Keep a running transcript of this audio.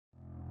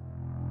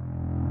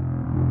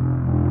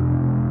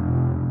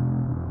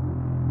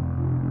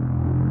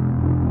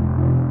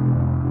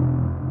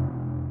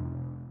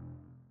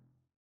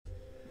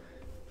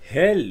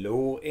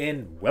Hello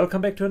and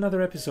welcome back to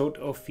another episode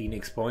of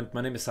Phoenix Point.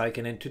 My name is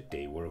Syken and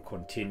today we're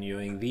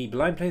continuing the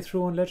blind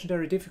playthrough on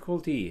Legendary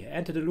difficulty.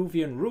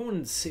 Antediluvian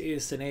Runes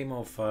is the name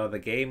of the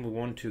game. We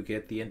want to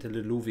get the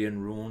Antediluvian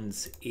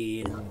Runes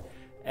in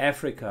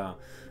Africa.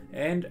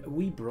 And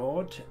we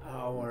brought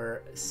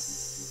our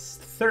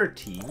third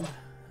team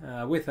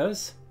with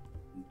us.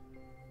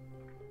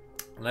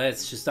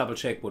 Let's just double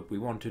check what we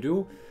want to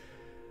do.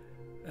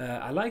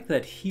 I like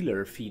that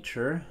healer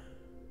feature.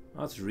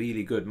 That's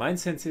really good. Mind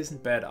Sense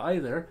isn't bad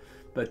either,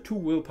 but 2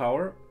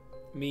 willpower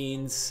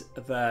means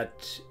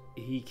that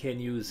he can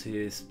use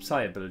his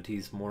psi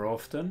abilities more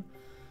often.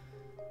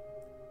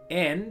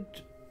 And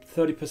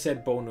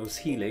 30% bonus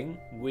healing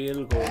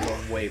will go a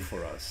long way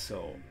for us.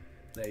 So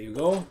there you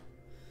go.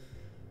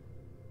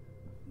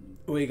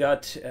 We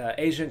got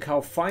Asian Cow,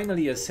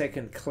 finally a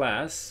second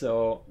class.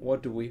 So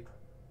what do we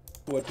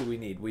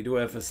need? We do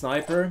have a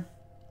sniper,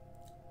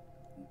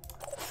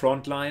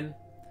 frontline,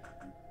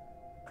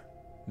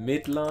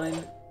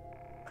 midline,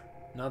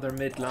 another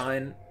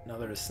midline,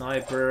 another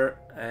sniper,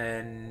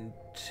 and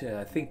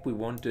I think we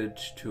wanted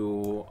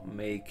to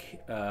make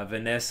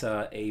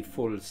Vanessa a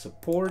full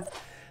support.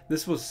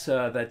 This was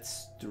that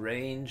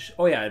strange.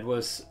 Oh yeah, it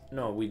was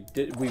no. We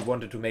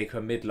wanted to make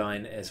her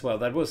midline as well.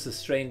 That was a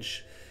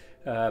strange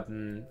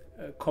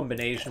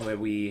combination where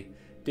we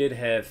did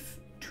have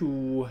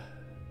 2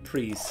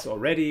 priests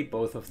already,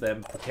 both of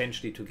them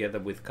potentially together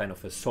with kind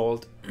of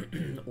assault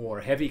or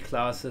heavy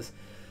classes.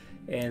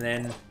 And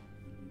then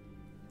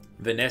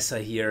Vanessa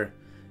here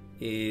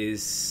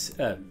is,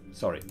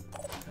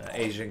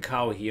 Asian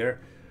Cow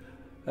here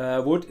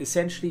would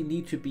essentially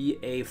need to be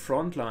a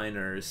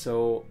frontliner.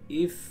 So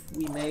if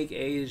we make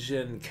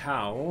Asian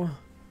Cow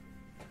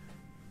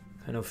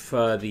kind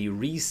of the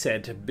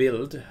reset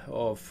build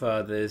of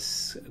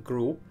this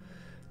group,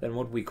 then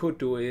what we could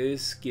do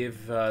is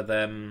give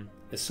them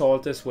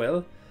assault as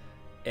well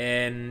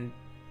and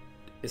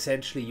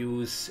essentially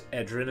use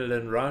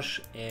Adrenaline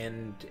Rush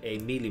and a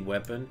melee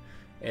weapon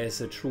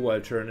as a true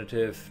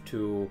alternative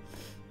to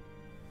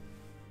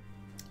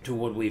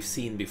what we've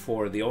seen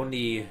before. The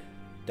only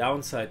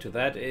downside to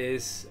that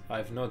is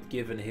I've not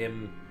given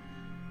him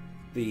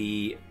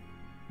the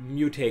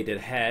mutated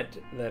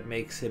head that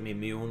makes him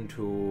immune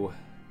to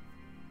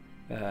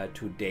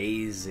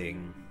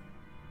dazing.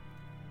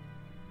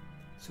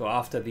 So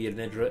after the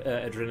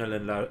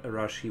Adrenaline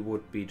Rush, he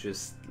would be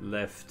just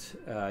left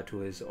to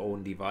his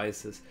own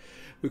devices.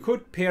 We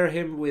could pair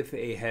him with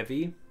a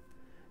heavy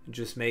and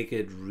just make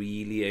it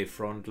really a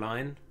front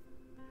line.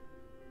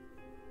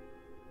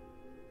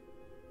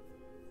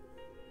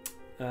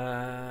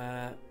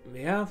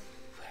 Yeah,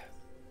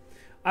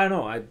 I don't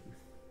know.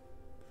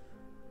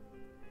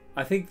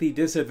 I think the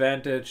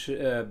disadvantage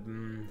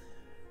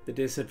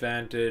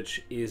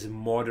is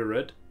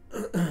moderate.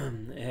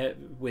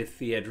 With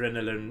the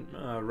Adrenaline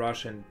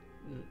Rush and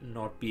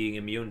not being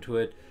immune to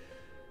it.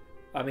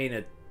 I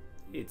mean,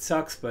 it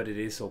sucks, but it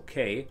is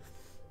okay.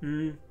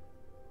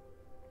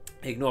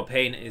 Ignore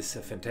Pain is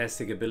a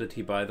fantastic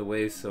ability, by the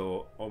way,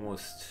 so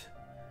almost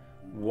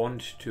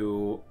want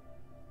to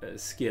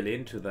skill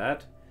into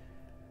that.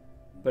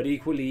 But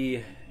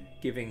equally,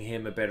 giving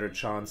him a better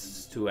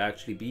chance to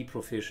actually be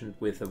proficient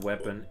with a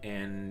weapon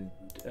and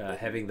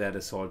having that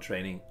assault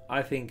training.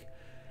 I think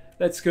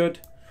that's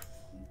good.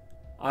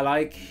 I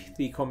like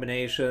the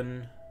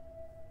combination.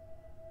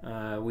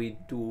 We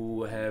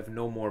do have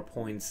no more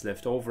points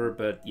left over,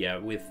 but yeah,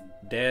 with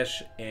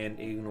Dash and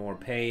Ignore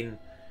Pain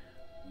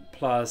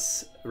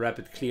plus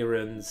Rapid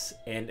Clearance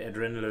and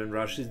Adrenaline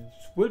Rush, it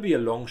will be a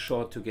long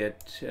shot to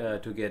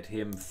get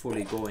him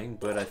fully going,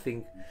 but I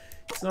think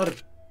it's not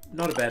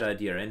a bad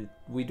idea. And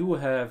we do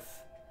have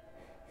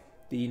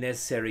the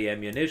necessary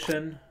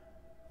ammunition,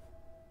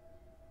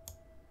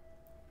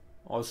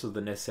 also the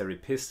necessary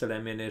pistol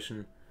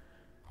ammunition.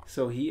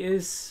 So he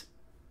is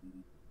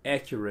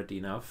accurate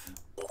enough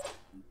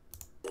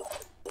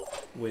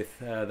with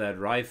that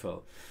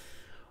rifle.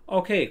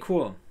 Okay,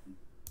 cool.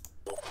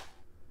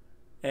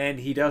 And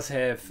he does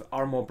have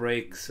armor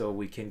break, so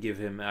we can give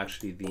him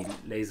actually the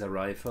laser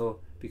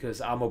rifle, because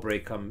armor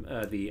break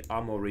the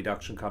armor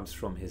reduction comes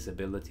from his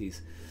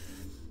abilities.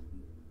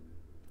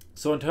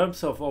 So in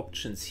terms of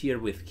options here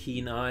with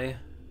Keen Eye,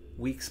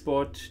 Weak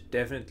Spot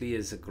definitely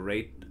is a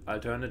great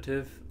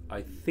alternative.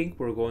 I think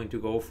we're going to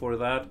go for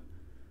that.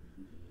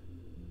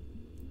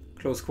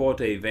 Close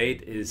Quarter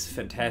Evade is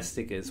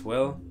fantastic as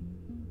well.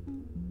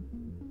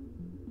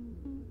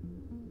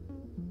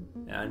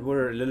 And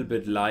we're a little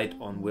bit light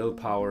on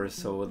willpower,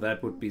 so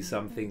that would be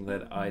something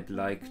that I'd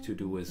like to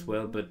do as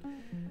well. But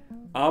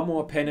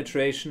Armor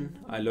Penetration,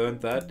 I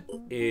learned that,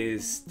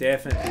 is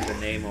definitely the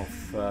name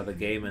of the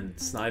game, and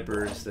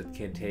snipers that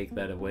can take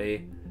that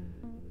away.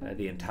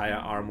 The entire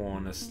armor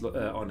on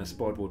a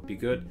spot would be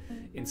good.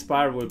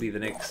 Inspire will be the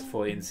next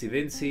for Incy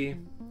Vincy.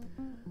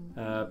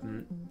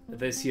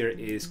 This here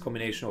is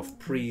combination of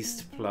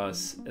Priest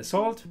plus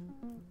Assault.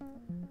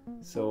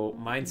 So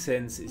Mind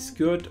Sense is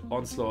good,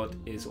 Onslaught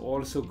is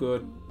also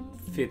good,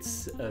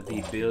 fits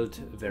the build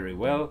very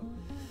well.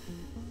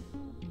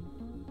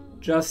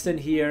 Justin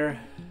here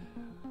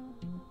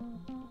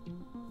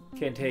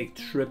can take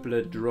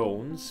triplet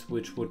drones,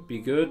 which would be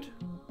good.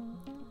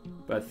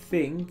 But I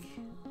think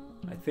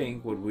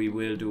what we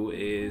will do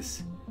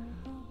is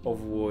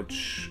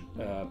Overwatch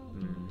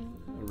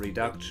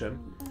reduction,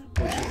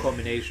 which in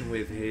combination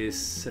with his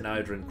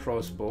Synhydran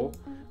crossbow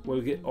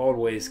will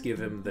always give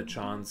him the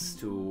chance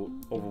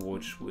to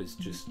Overwatch with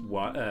just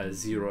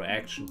 0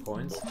 action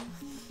points.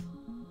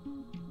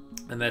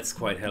 And that's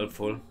quite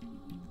helpful.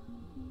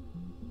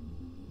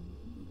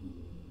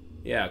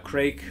 Yeah,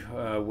 Craig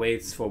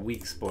waits for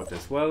weak spot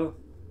as well.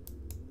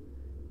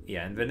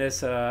 Yeah, and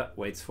Vanessa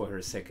waits for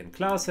her second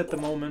class at the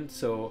moment,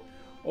 so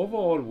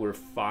overall we're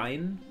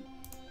fine.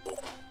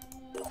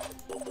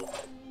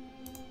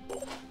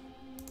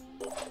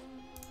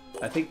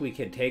 I think we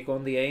can take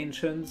on the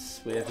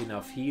Ancients. We have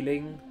enough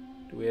healing.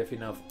 Do we have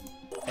enough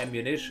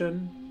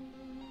ammunition?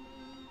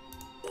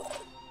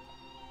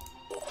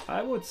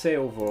 I would say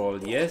overall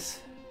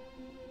yes.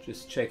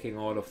 Just checking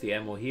all of the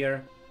ammo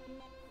here.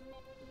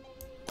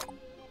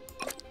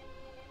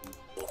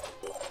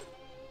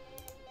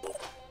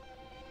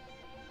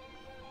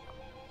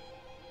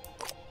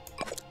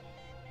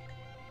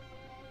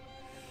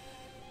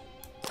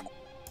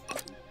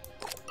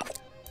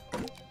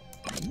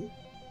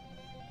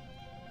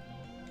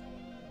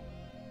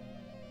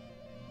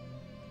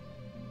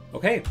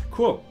 Okay,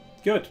 cool.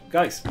 Good.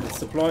 Guys, let's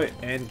deploy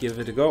and give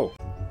it a go.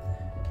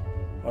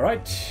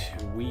 Alright,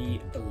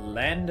 we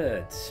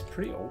landed.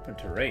 Pretty open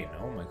terrain.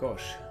 Oh my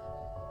gosh.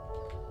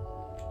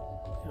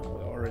 Yeah,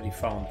 we already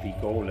found the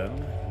golem.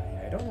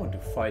 I don't want to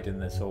fight in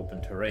this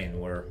open terrain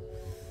where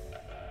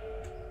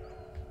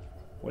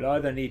we'll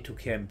either need to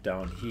camp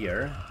down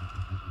here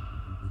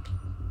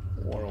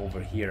or over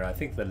here. I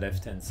think the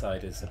left-hand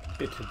side is a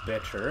bit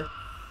better.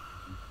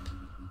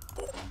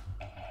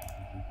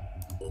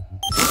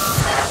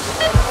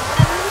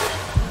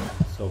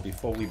 So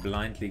before we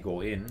blindly go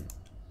in,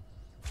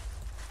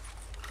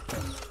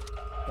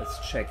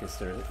 let's check if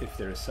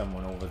there is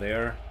someone over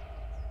there.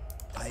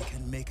 I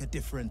can make a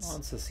difference.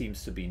 Answer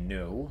seems to be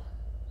no.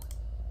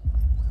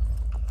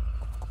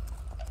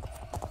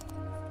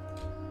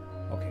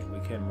 Okay, we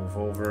can move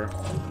over.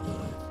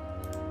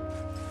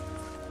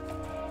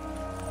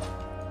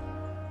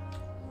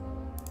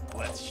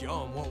 Let's show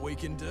them what we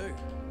can do.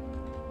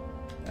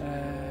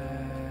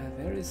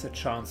 There is a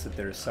chance that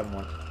there is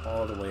someone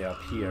all the way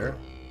up here.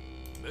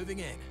 Moving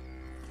in.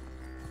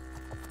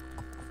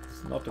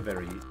 It's not a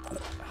very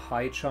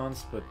high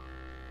chance, but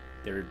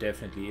there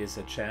definitely is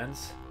a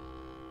chance.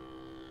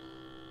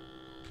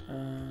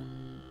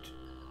 And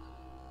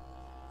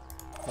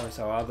where's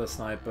our other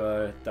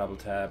sniper? Double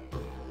tap.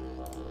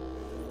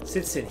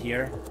 Sits in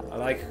here. I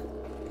like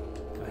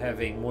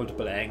having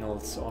multiple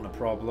angles on a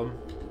problem.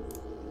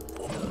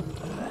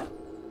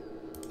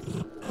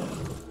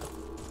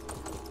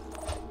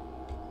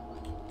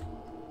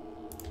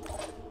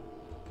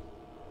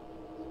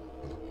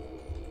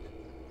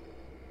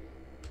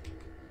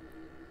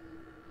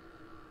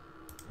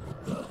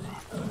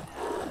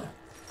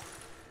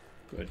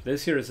 Good.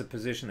 This here is a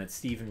position that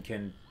Steven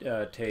can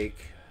take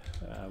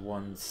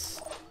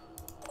once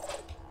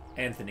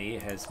Anthony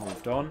has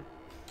moved on.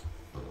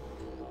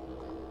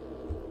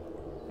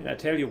 And I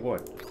tell you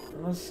what,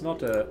 it's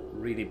not a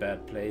really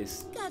bad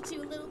place. Got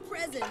you a little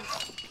present.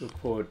 To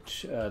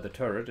put the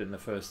turret in the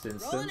first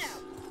instance.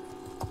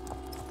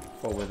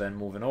 Before we're then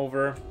moving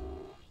over.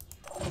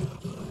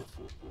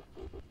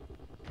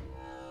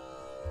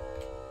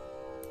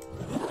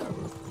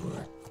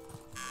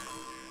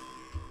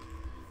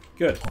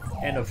 Good.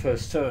 End of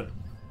first turn.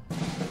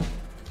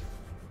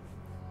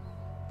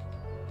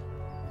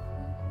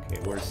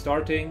 Okay, we're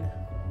starting.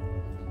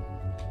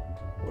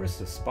 Where's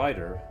the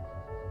spider?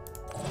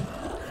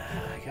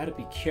 I gotta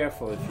be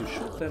careful if you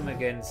shoot them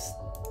against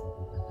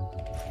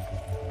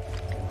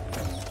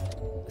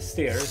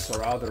stairs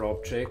or other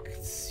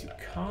objects. You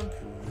can't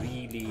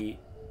really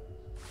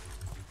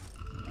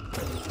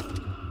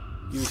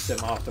use them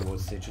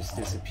afterwards. They just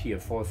disappear,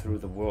 fall through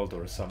the world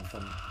or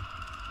something.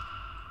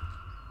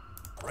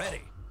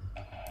 Ready.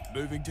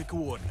 Moving to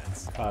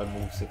coordinates. Kyle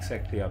moves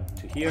exactly up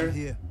to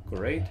here.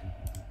 Great.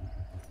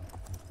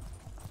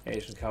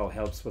 Asian cow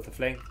helps with the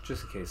flank,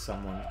 just in case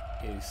someone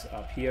is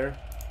up here.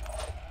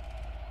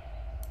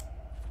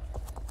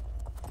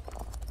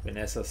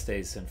 Vanessa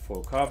stays in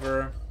full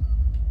cover.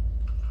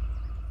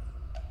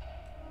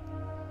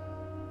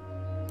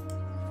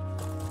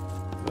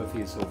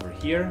 Murphy is over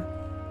here.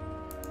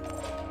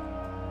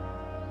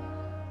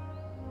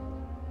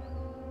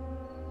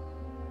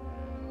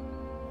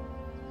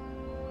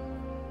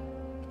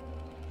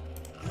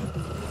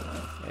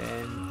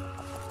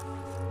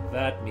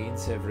 That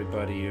means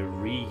everybody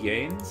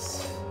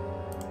regains,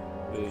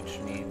 which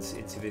means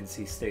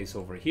Intivincy stays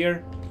over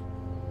here.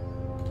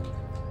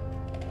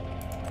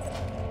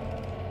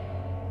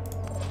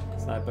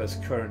 Sniper's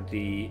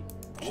currently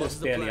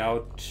just barely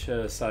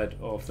outside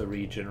of the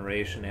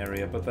regeneration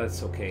area, but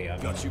that's okay. I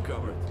mean, got you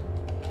covered.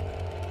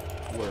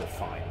 We're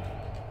fine.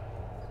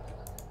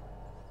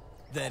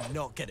 They're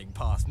not getting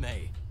past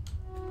me.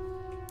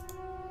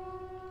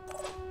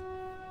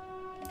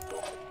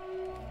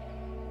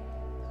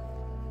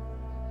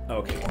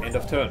 Okay, end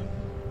of turn.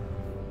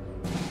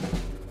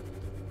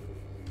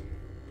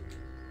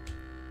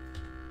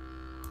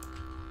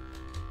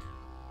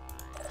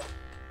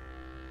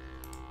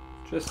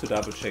 Just to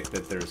double check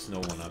that there's no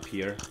one up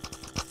here.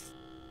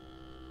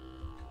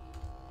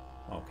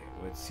 Okay,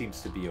 well, it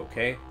seems to be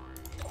okay.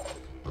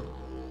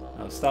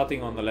 Now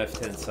starting on the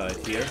left hand side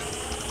here.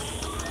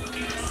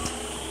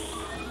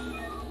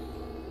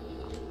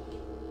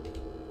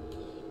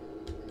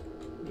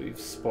 We've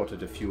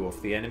spotted a few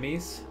of the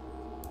enemies.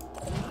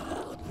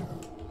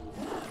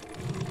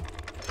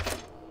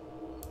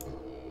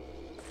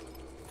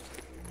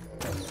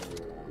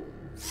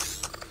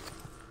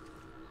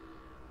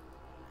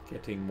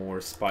 Getting more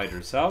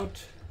spiders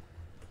out.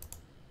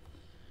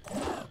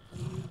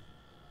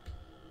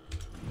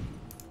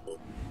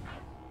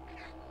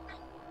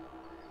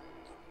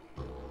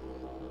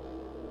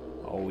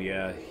 Oh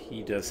yeah,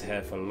 he does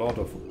have a lot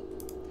of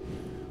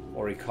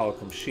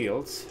orichalcum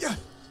shields. Yeah.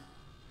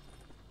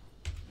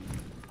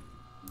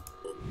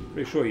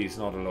 Pretty sure he's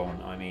not alone.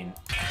 I mean,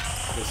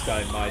 this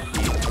guy might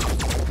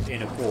be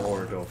in a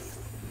cohort of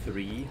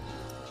 3.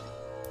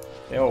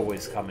 They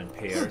always come in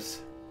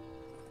pairs.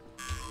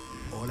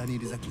 All I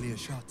need is a clear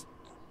shot.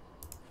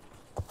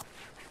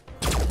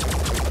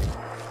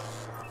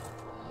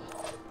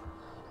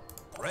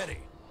 Ready.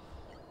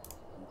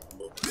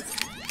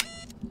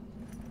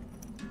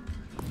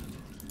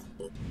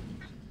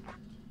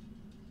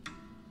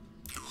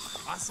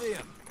 I see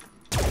him.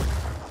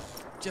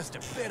 Just a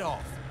bit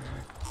off.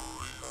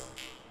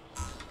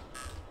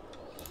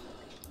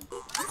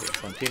 Okay,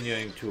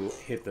 continuing to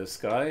hit this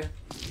guy.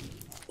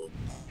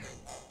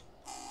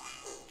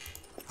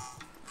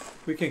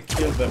 We can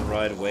kill them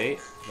right away.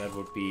 That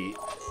would be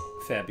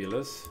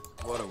fabulous.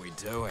 What are we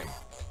doing?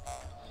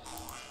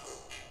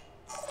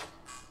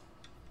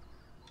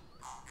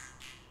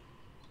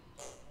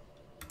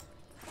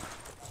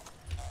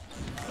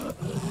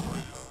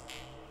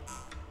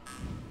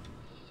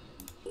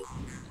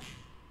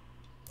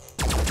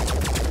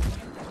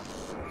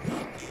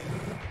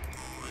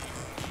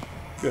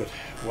 Good.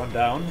 One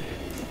down.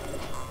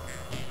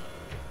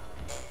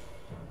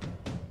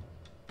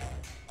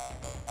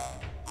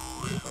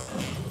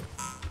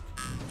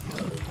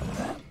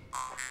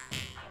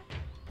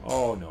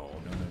 Oh no,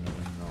 no.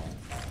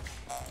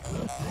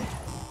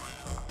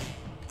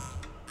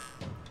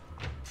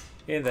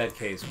 In that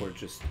case, we're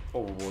just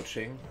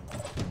overwatching.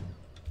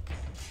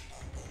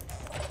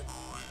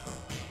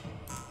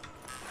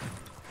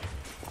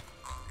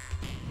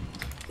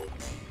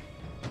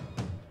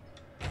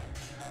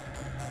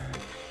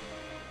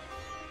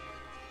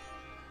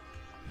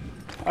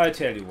 I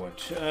tell you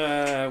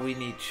what, we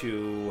need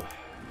to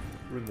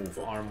remove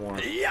armor.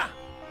 Yeah.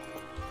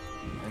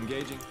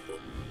 Engaging.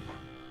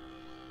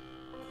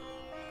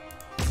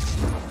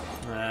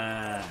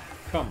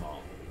 Come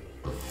on.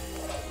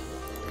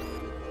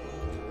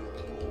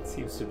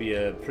 Seems to be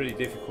a pretty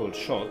difficult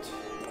shot,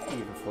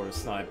 even for a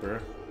sniper.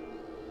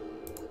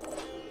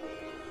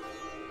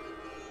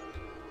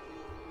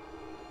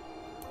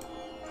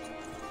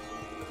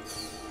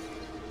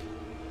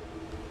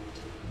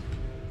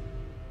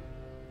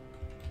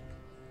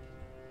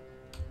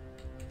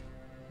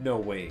 No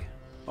way.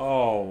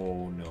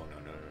 Oh, no.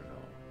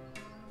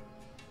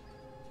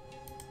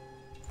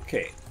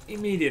 Okay,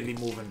 immediately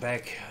moving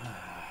back.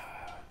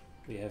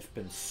 We have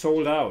been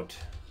sold out.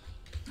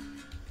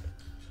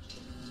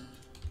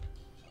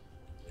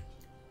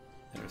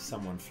 There's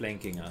someone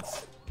flanking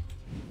us.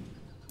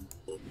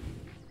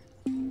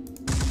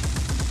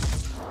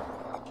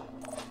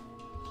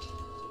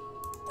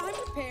 I'm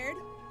prepared.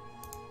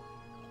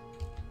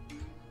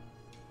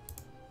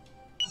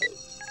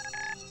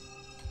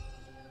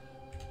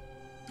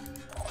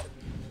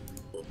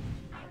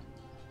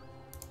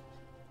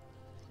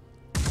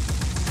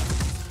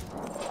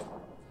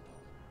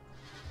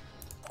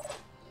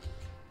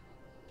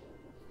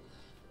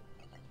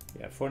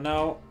 Yeah, for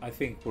now, I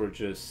think we're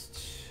just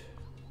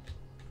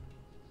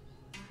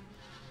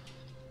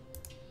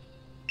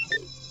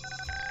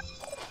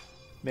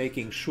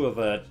making sure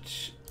that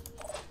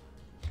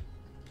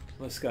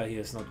this guy here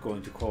is not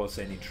going to cause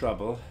any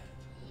trouble.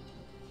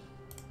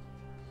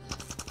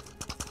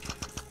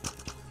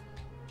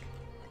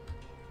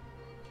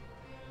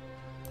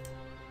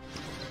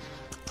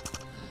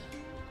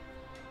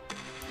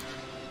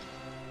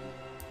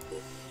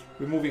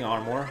 Removing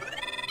armor.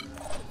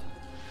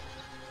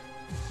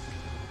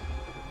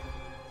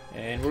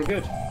 And we're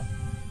good.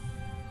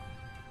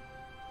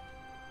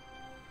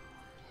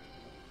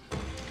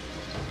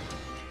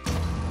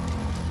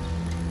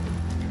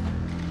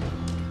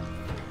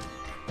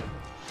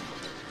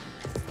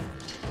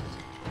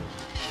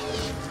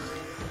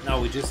 Now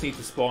we just need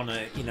to spawn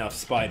enough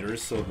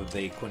spiders so that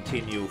they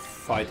continue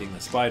fighting the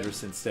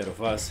spiders instead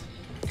of us.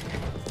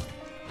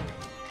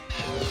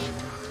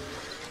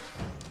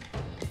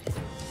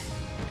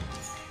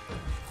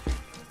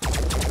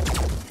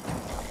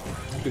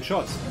 Good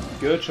shots.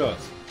 Good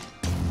shots.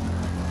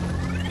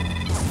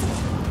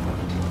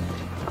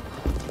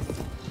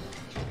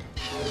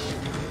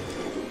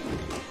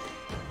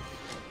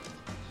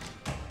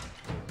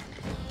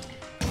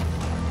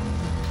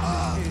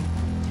 in.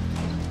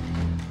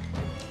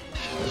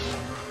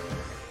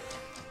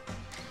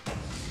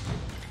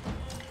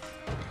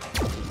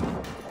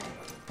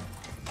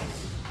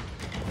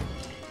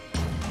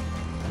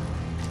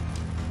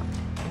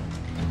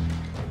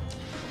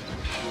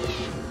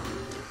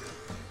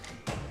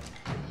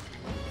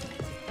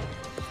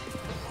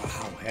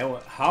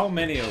 How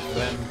many of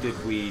them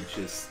did we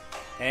just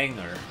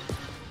anger?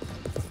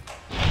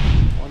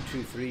 1,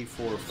 2, 3,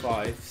 4,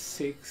 5,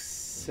 6,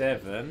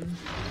 7.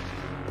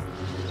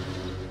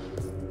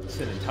 It's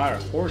an entire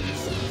horde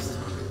distance.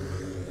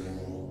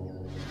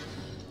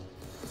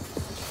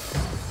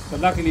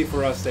 But luckily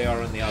for us, they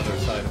are on the other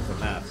side of the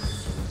map.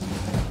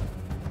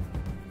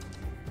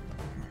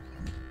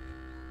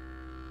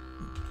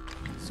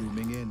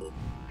 Zooming in.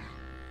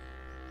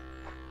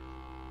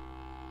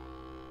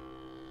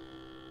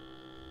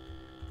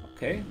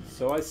 Okay,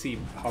 so I see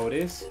how it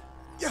is.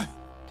 Yeah.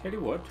 Tell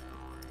you what,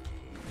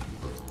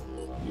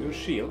 your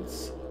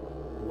shields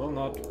will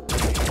not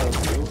help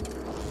you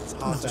It's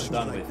hard once to I'm shoot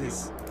done like with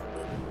this. you.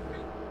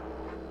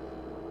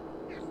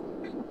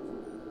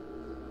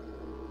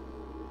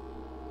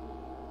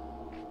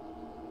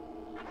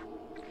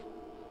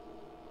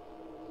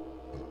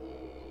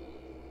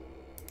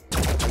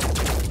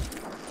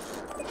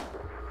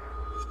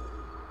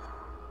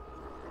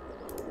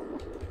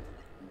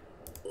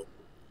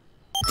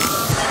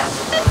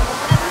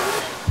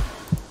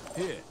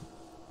 Here.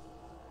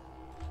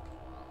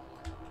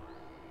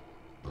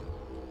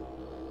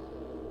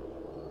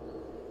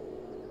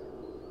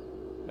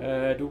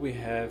 Do we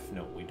have...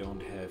 No, we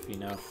don't have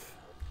enough.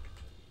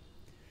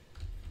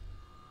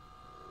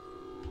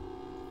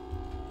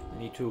 I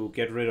need to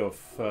get rid of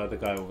the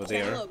guy over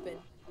there. Channel open.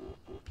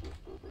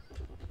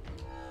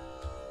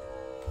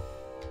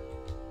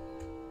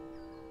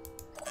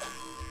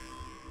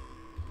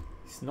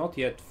 He's not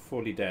yet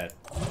fully dead.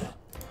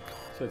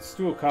 So let's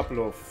do a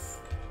couple of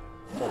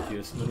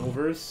obvious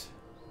maneuvers.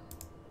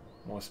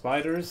 More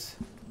spiders.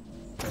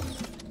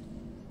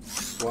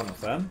 One of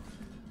them.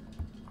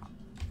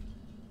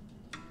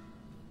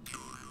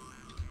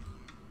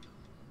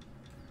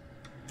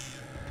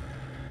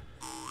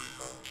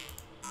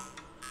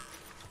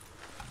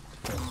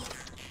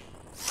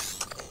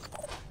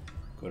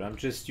 Good, I'm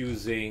just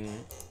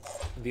using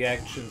the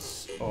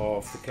actions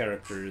of the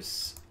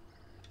characters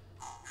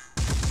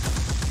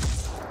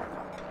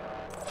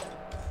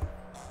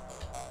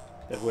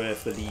that will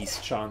have the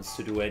least chance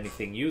to do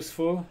anything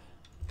useful.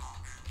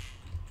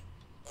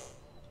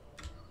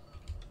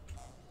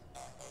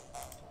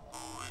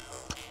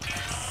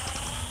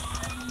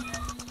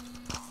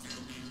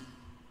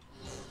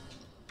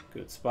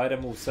 Good, spider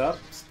moves up.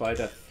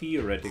 Spider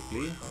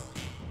theoretically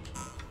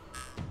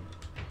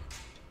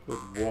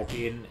could walk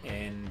in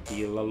and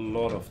deal a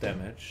lot of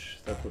damage.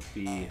 That would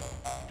be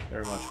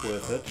very much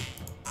worth it.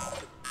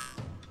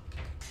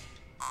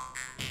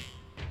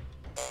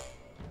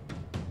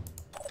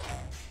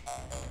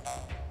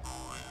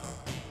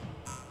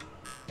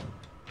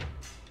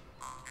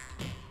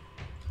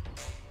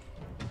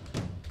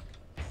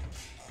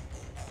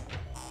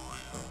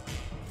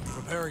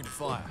 Preparing to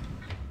fire.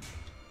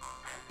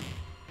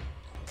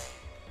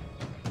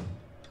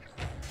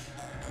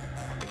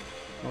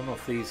 None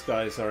of these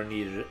guys are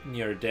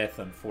near death,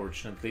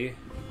 unfortunately.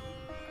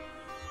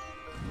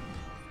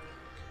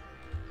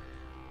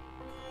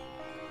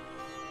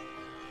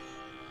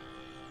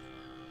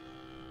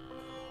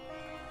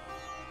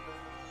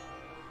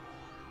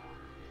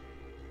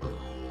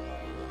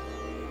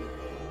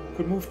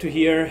 Could move to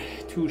here,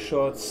 2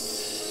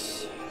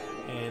 shots,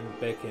 and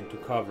back into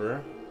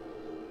cover.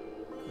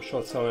 The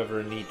shots,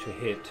 however, need to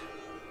hit.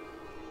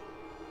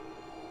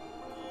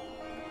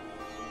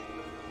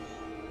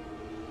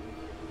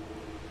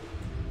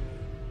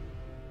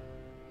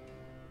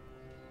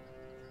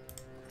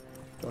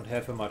 Don't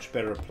have a much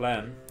better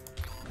plan.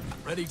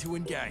 Ready to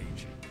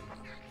engage.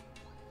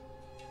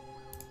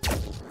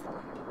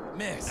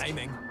 Miss.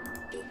 Aiming.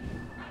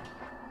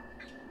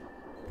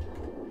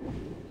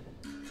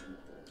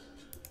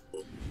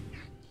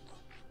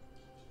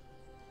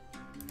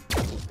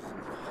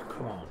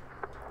 Come on.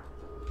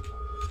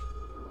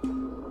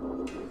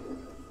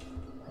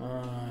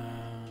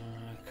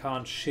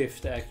 Can't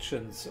shift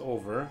actions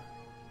over.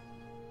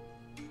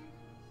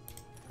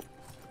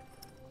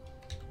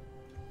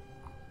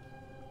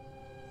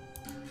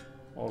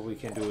 All we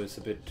can do is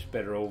a bit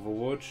better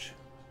Overwatch.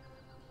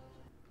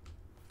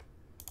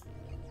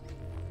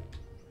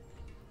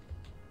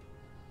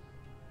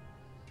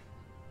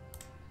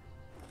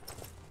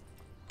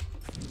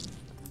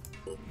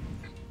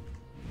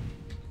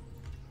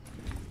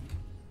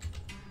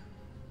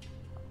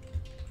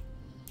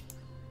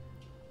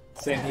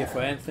 Same here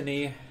for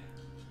Anthony.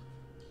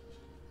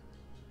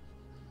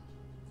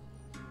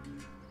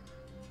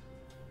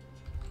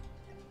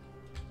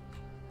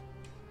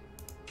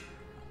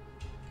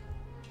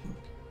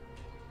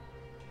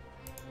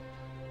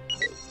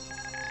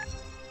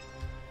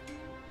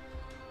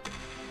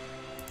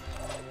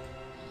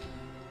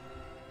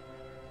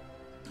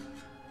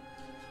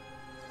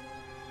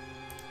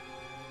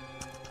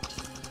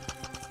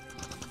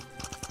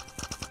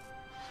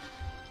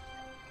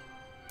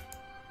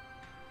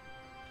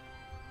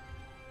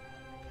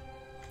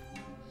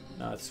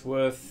 It's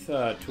worth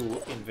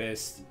to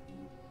invest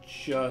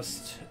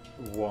just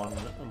one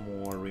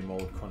more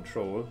remote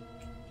control.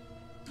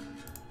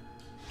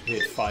 To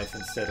hit 5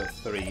 instead of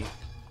 3.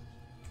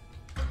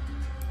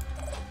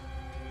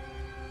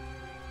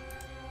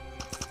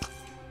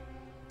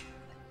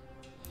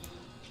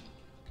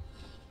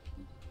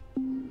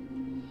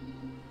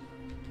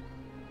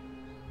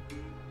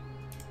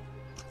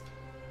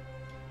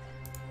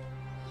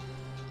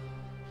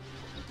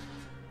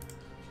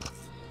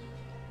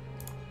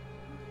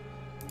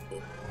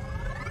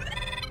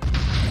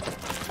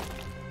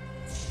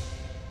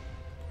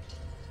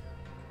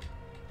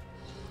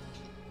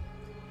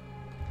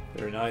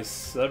 Very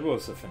nice. That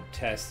was a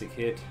fantastic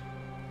hit.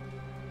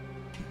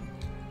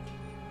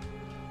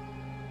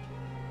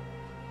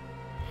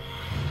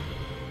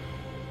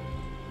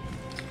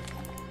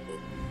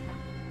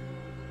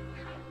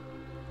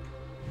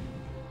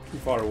 Too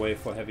far away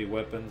for heavy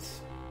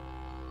weapons.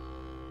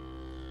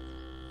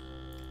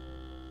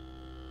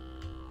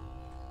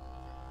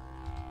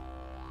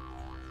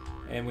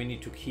 And we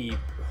need to keep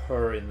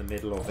her in the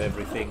middle of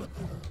everything.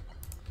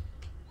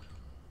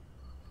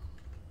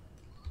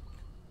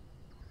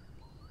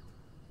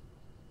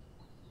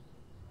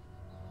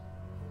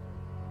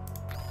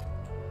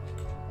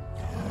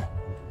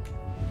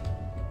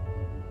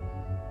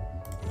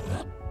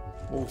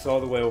 Moves all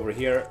the way over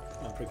here.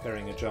 I'm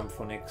preparing a jump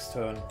for next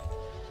turn.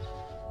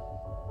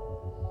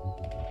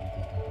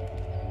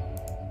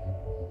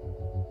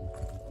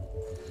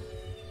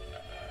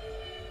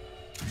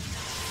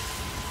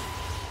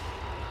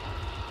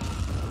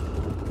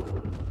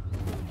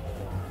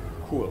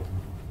 Cool.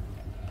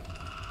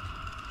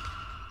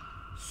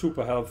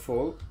 Super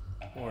helpful.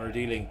 We're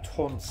dealing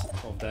tons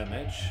of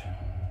damage.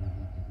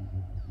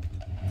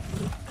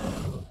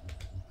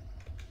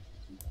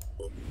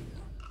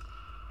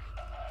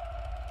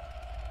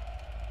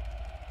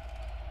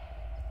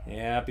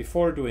 Yeah,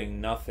 before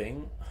doing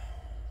nothing,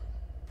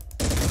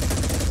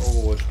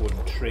 Overwatch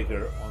wouldn't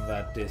trigger on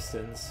that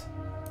distance.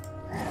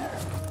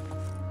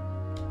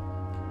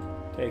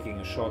 Taking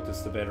a shot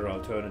is the better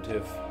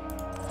alternative.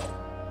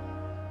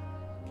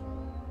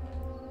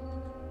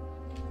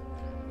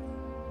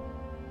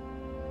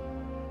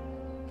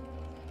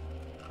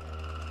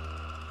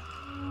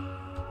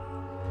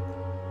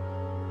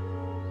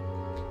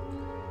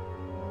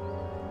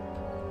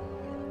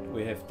 Do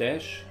we have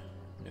dash?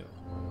 No.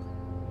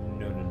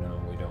 No,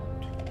 we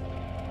don't.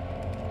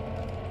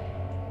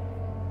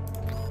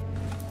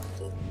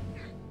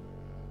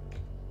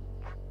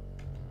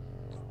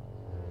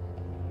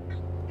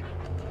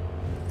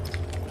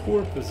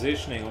 Poor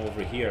positioning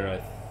over here. I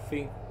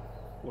think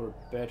we're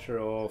better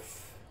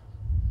off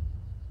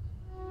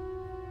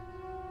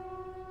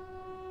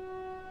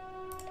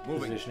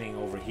positioning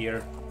over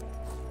here.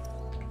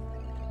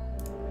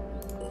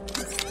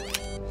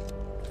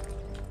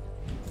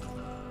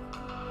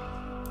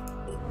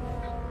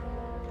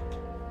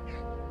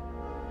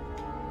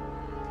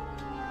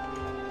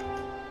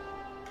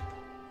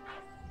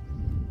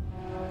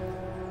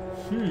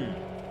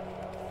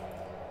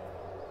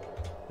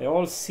 They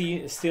all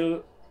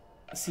still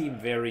seem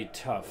very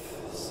tough,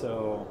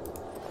 so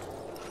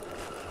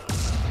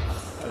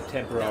I have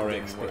temporary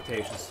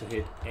expectations to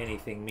hit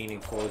anything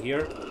meaningful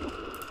here.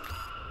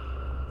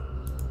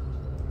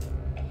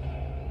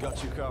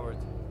 Got you covered.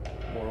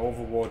 More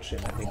Overwatch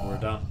and I think we're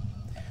done.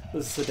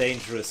 This is a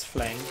dangerous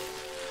flank.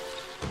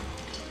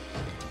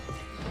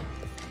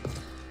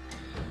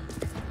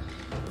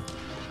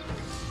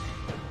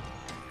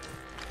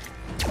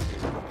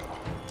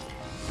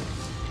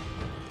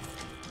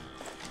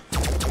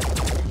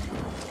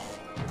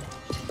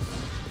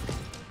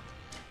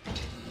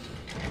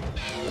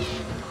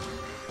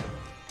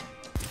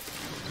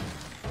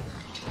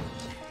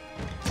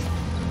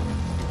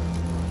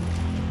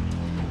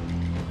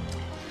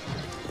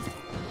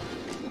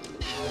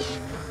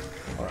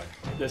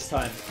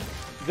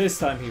 This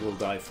time he will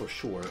die for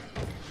sure.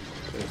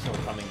 There's no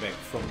coming back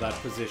from that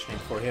positioning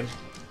for him.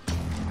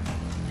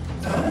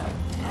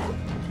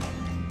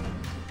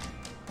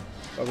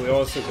 But we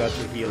also got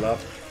to heal up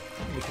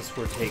because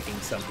we're taking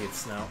some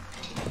hits now.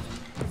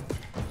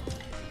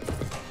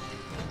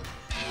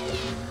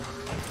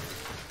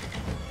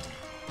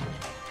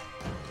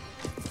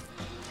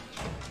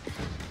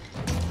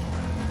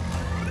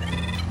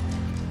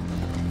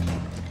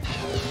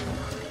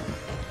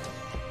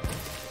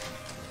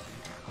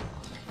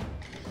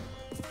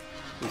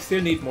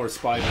 Still need more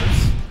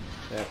spiders.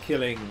 They're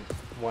killing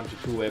 1 to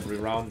 2 every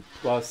round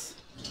plus.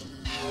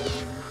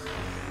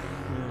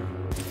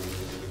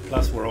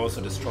 Plus we're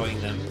also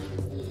destroying them,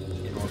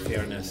 in all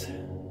fairness.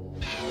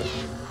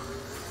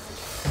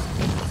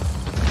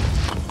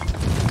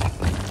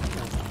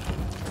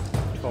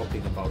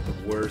 Talking about the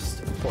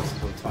worst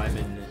possible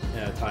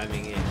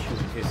timing in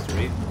human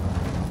history.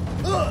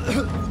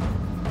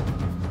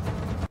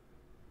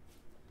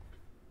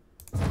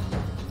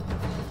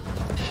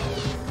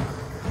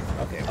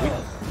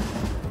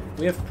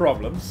 We have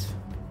problems.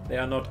 They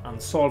are not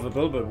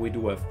unsolvable, but we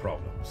do have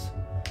problems.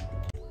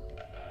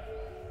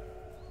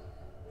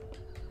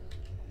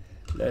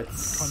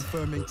 Let's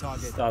Confirming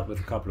target. start with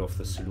a couple of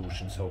the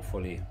solutions,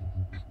 hopefully.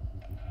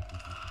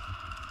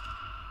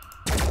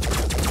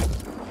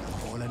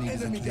 All I need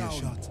is a clear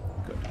shot.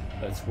 Good.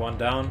 That's one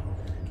down.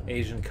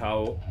 Asian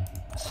cow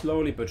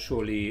slowly but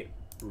surely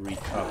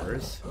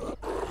recovers.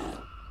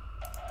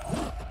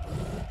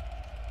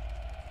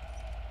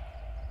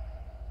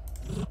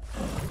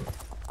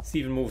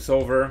 Steven moves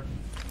over,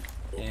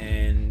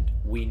 and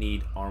we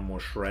need armor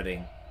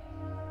shredding,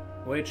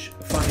 which,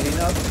 funnily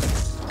enough,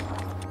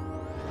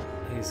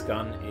 his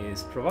gun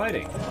is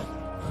providing.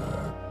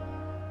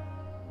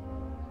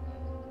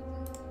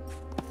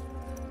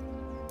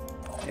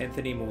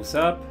 Anthony moves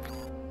up.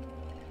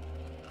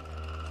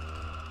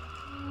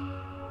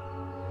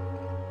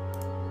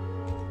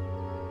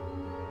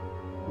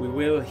 We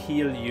will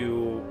heal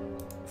you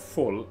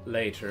full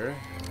later.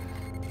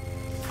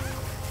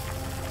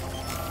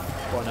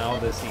 For now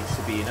this needs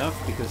to be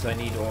enough, because I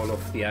need all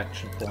of the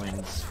action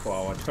points for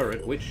our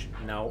turret, which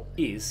now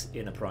is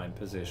in a prime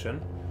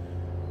position.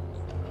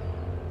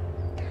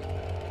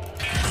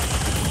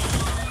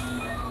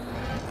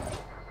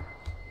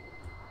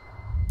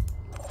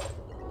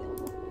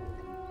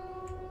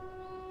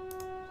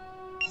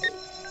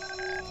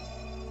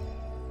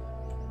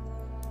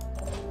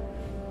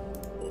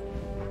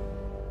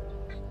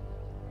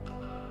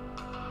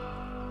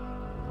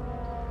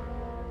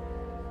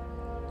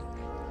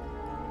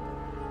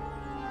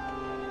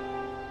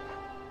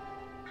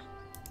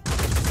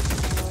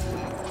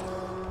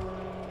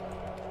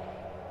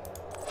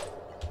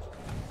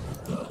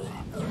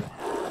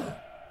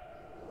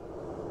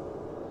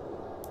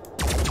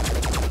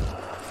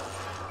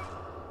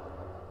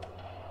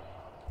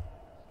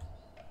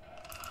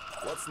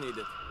 What's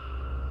needed?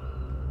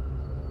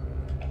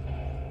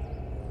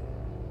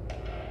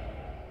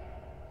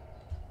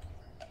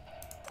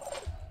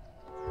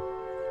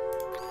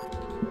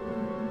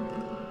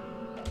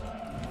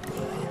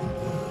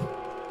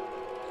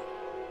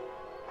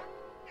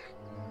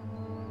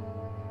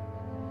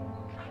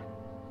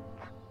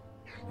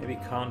 Maybe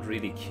can't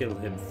really kill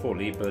him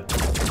fully, but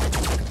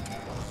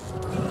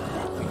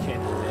we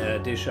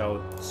can dish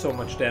out so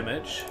much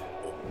damage.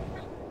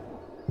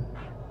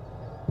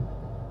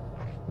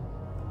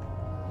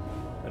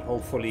 That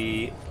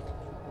hopefully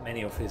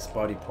many of his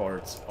body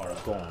parts are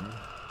gone.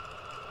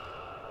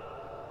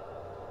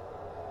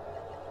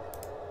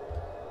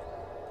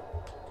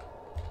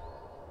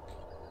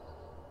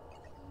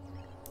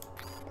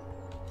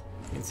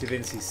 Incy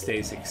Vincy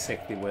stays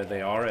exactly where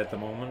they are at the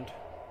moment.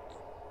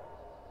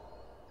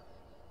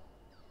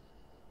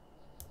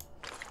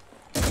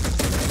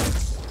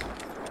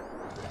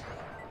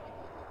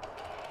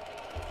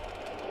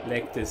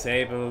 Leg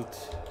disabled.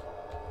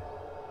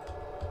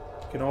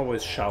 You can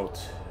always shout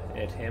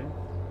at him.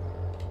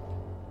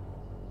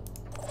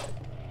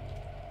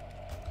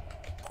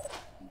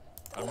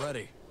 I'm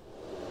ready.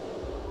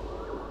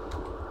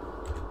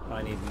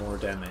 I need more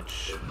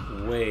damage.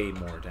 Way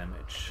more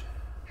damage.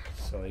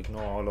 So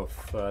ignore all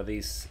of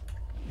these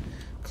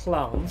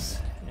clowns,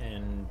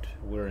 and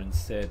we're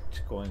instead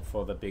going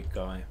for the big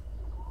guy.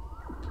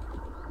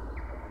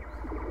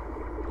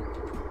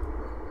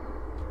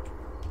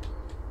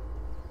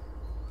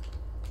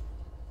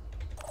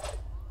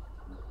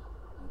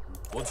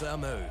 What's our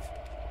move?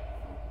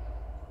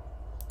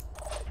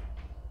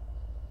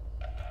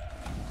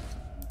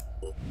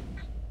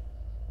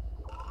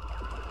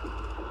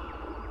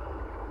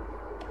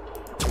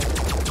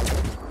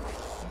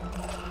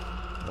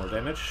 More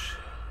damage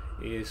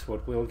is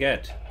what we'll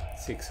get.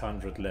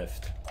 600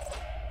 left.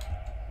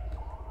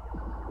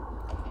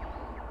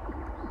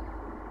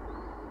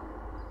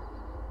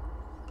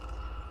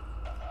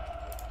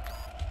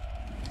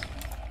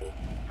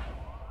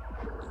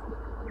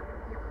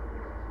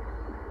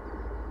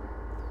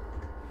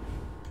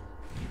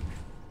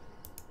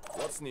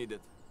 What's needed?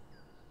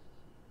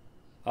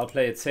 I'll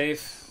play it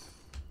safe,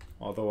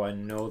 although I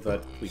know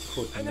that we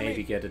could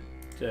maybe get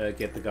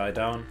the guy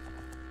down.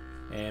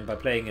 And by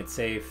playing it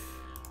safe,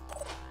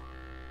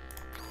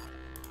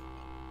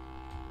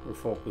 we're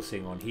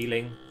focusing on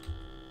healing.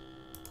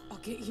 I'll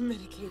get you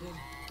medicated.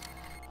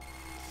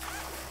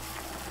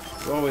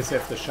 We always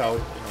have to shout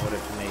in order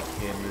to make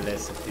him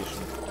less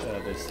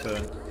efficient this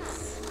turn.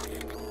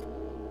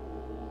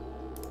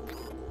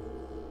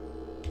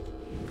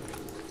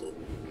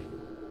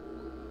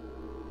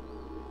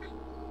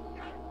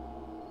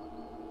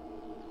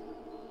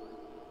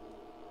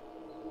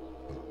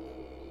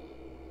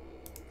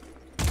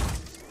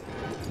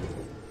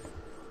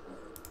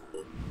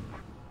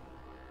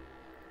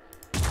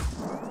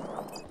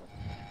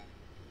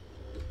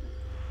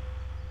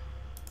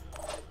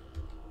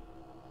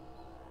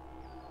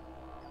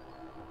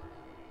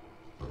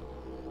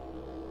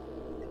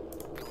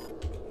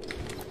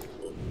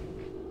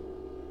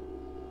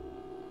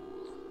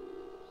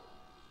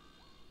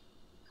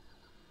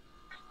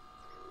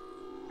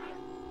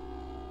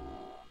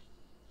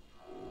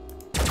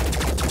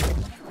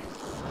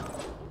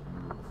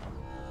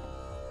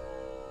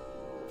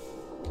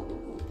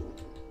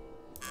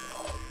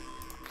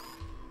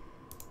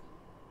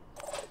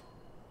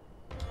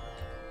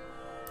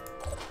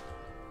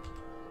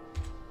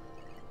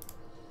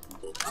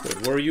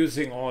 we're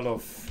using all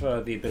of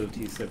the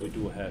abilities that we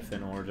do have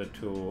in order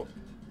to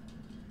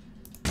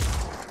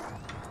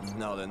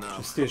Not enough.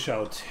 just dish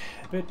out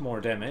a bit more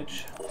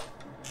damage.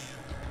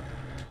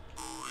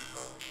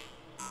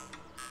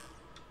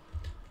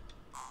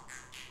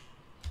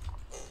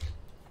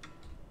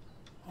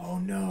 Oh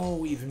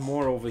no, even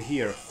more over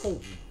here. Oh,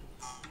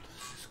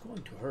 this is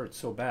going to hurt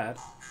so bad.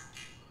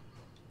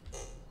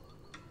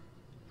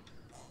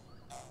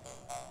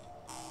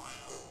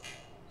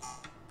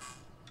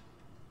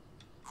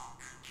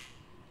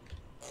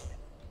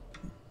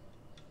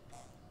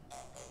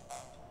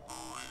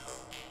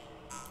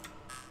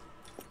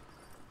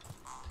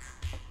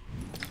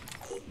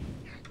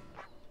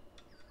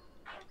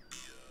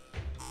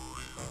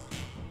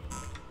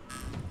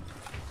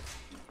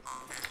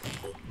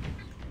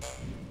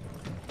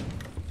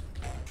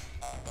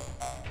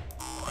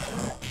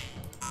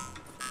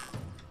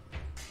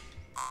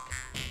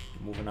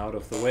 Moving out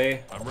of the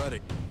way. I'm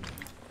ready.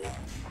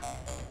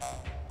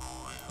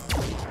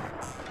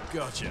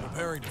 Gotcha.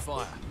 Preparing to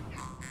fire.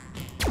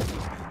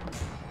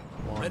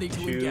 One, Ready to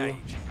two,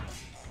 engage.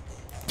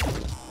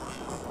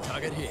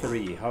 Target hit.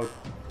 3.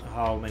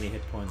 How many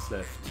hit points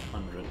left?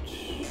 100.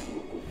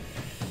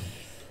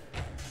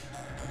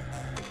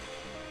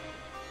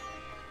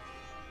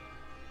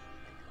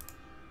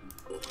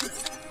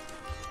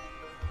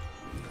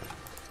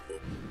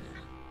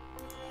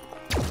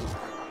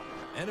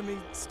 Enemy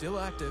still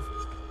active.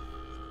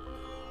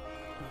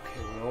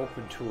 Okay, we're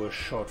open to a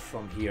shot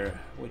from here,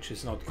 which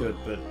is not good,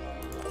 but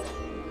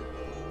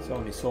there's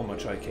only so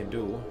much I can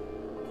do.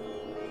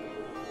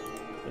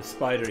 The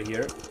spider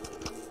here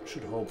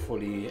should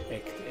hopefully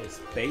act as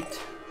bait.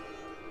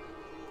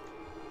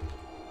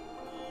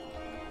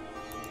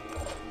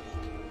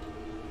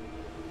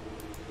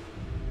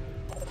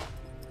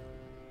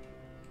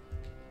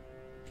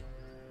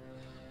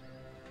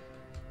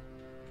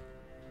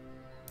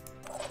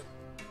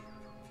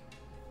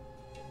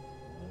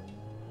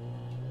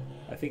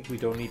 I think we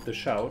don't need the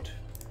shout.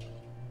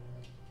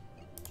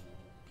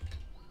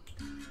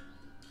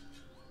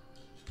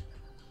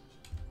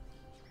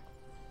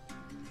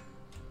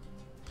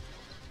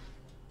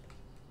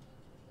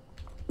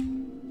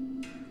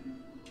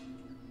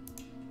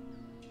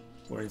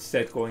 We're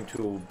instead going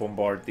to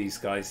bombard these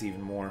guys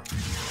even more.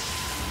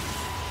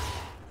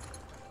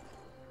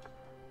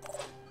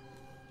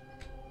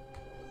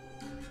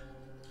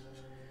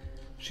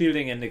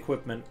 Shielding and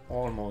equipment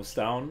almost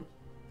down.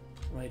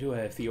 I do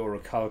have the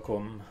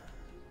orichalcum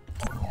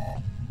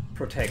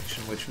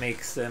protection, which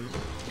makes them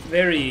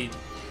very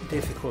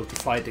difficult to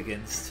fight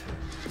against.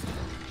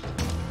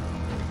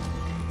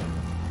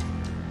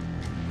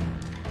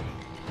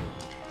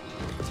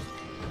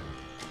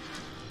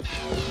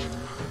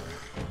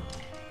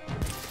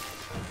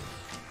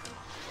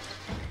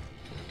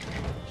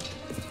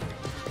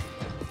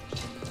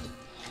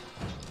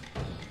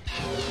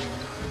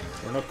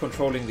 We're not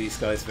controlling these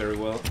guys very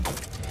well.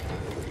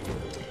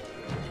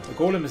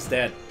 The golem is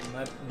dead.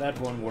 That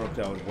one worked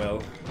out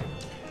well.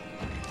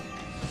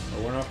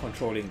 But we're not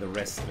controlling the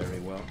rest very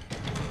well.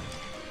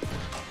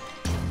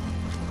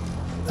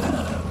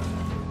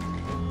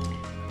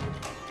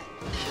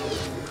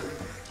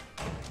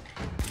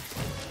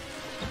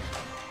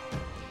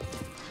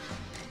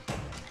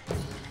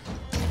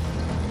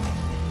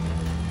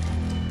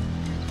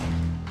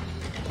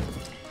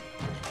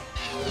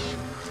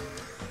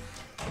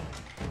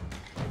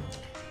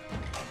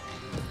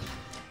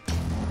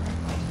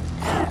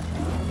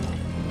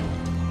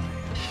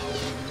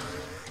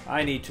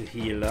 I need to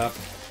heal up,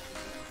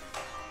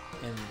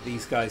 and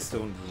these guys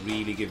don't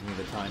really give me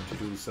the time to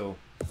do so.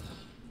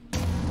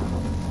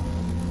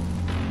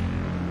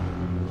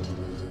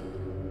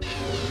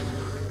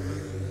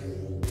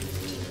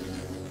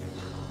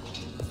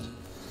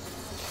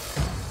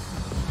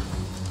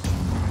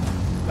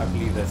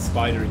 Luckily that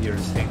spider here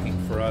is tanking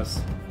for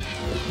us.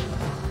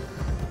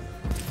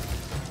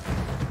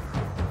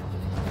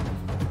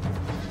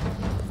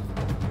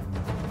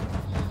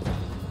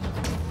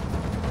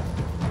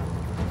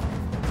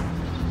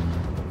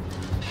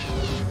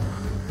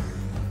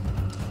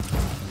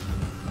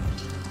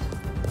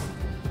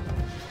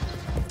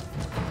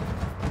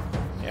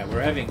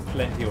 We're having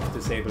plenty of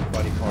disabled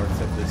body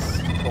parts at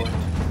this point.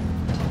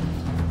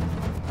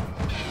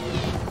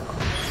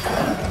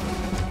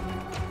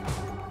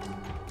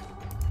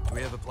 Do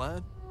we have a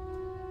plan?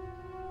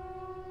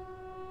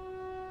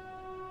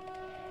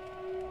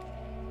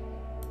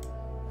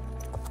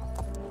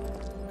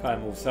 Kai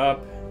moves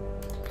up,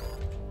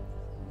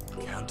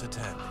 Count to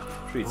 10.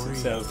 treats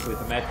himself with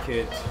a med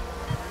kit,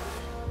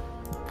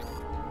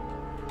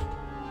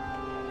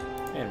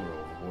 and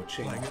we're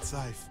watching. Playing it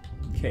safe.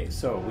 Okay,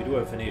 so we do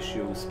have an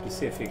issue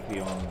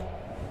specifically on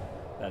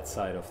that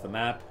side of the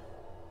map.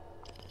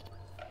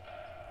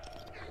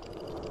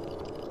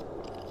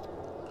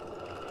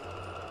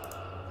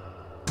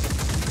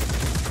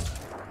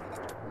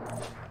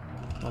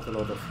 Not a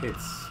lot of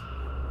hits.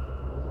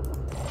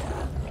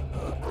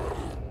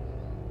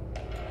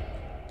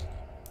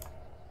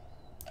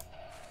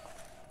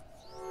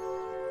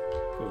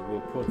 Good,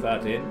 we'll put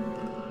that in.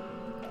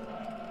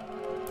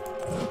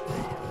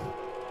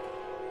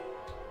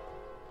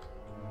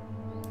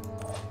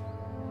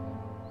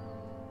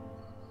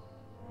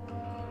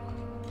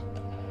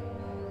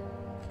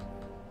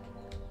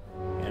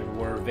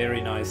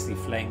 very nicely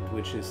flanked,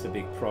 which is the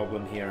big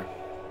problem here.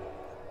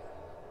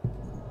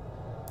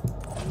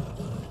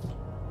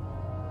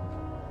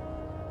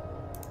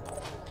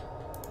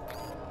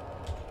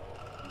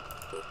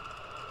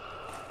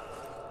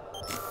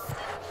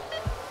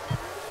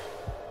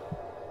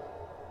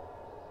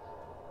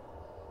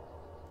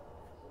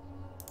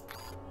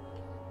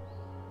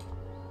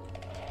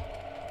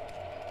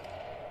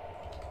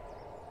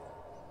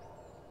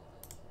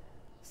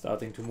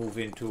 Starting to move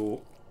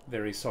into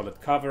very solid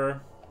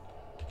cover.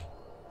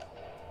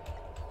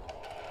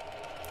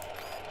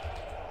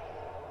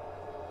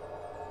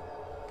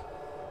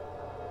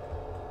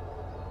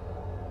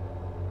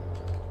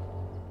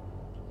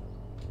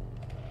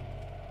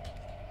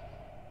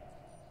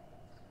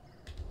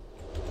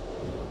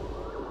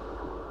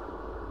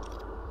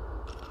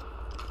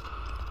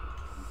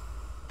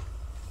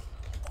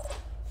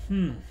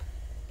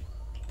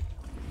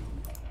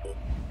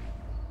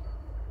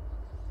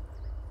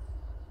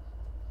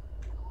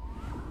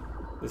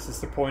 This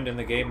is the point in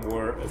the game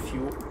where a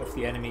few of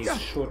the enemies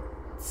should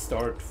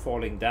start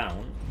falling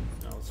down.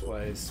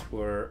 Otherwise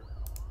we're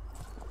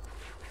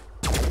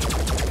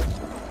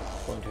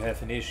going to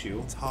have an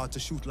issue. It's hard to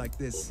shoot like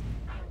this.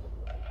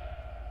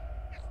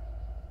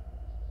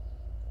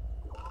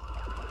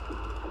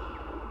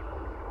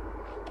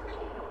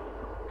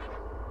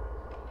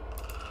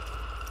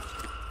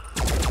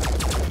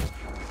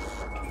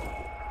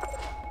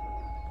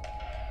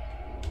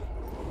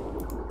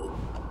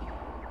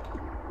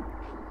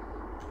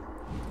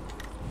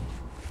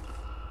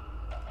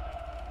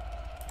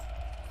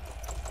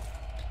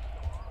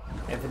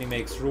 Anthony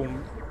makes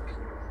room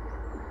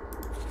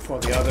for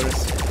the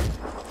others.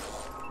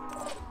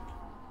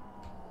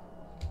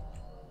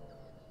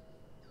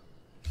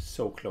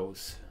 So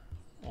close.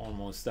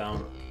 Almost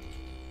down.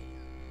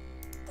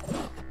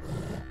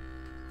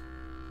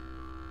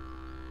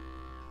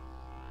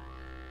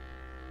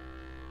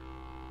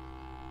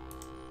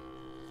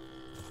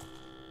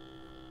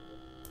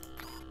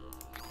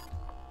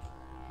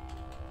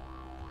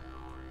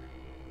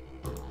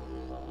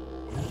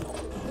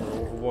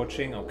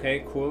 Overwatching,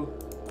 okay, cool.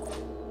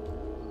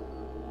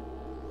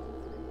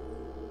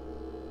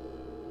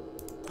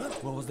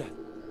 What was that?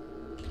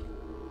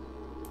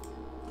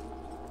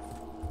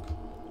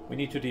 We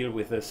need to deal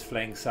with this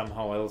flank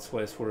somehow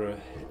elsewise.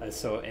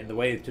 And the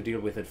way to deal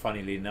with it,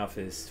 funnily enough,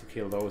 is to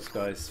kill those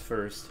guys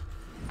first.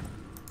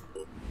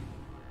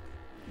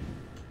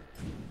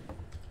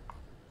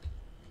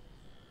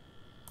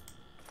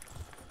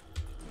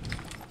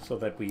 So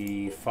that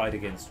we fight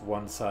against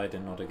one side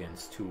and not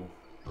against two.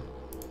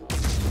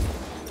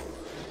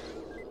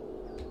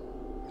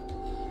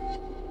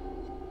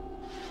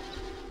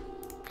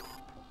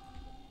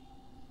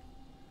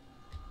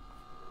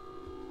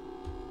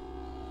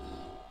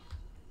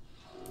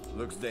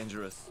 Looks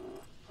dangerous.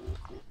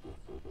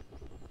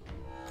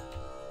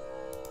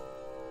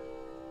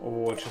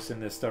 Overwatch is in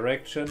this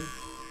direction.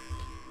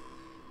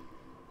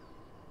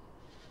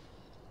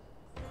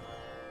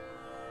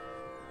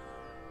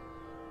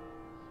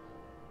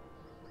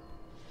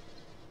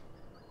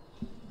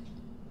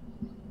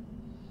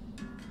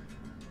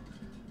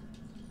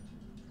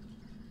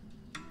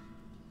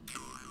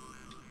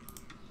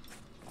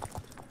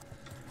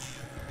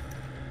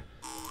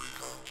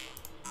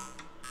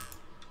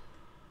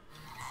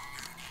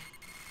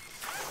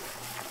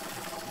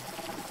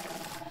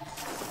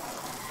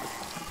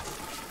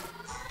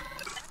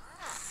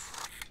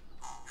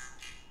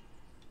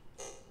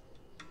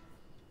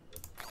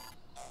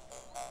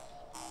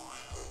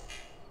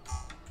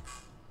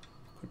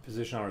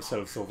 Position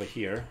ourselves over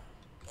here.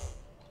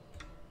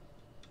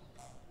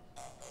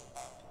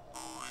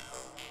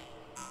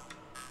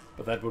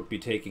 But that would be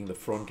taking the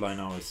front line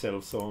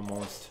ourselves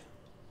almost.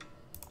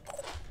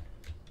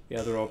 The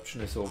other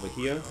option is over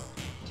here.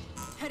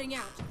 Heading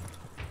out.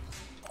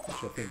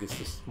 Which I think is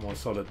just a more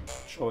solid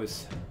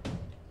choice.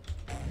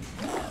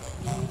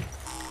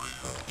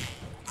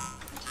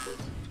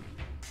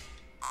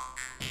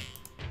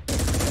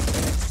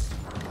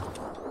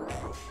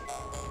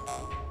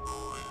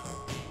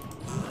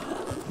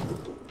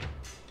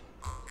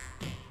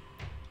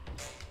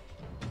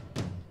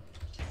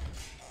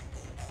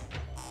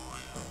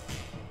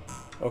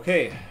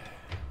 Okay,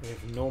 we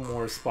have no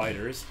more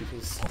spiders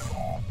because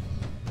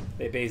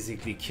they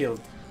basically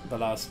killed the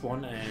last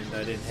one and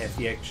I didn't have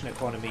the action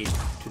economy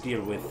to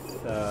deal with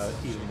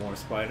even more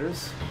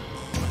spiders.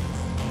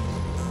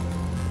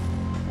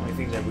 The only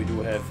thing that we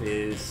do have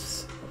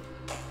is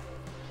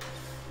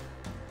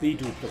the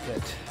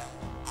duplicate,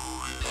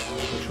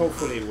 which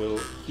hopefully will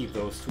keep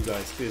those two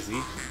guys busy.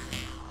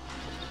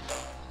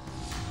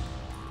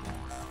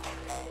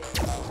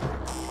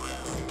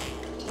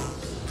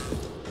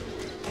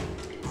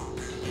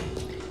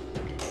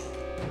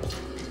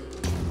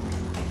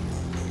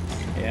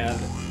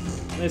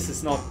 This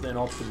is not an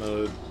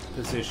optimal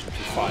position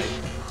to fight.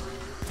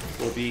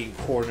 We're being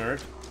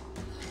cornered.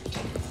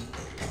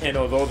 And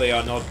although they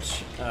are not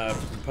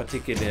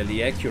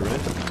particularly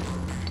accurate,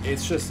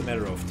 it's just a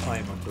matter of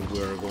time until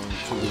we're going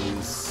to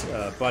lose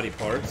body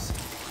parts.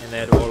 And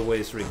that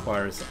always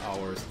requires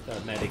our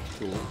medic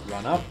to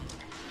run up.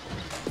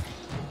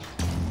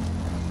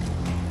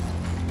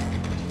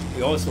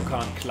 We also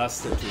can't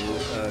cluster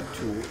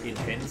too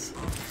intense,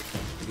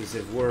 because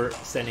if we're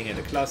standing in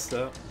a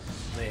cluster,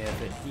 they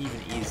have an even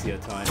easier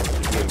time to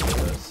deal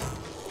with us.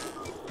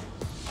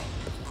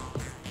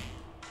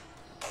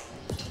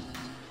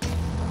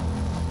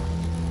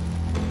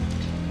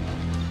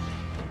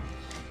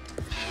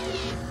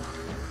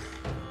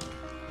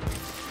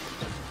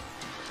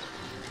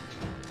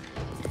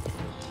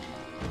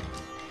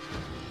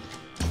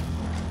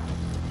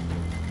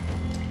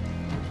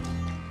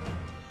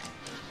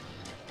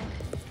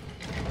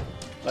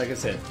 Like I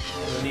said,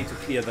 we need to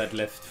clear that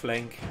left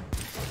flank.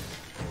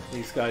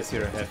 These guys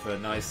here have a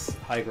nice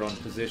high ground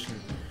position.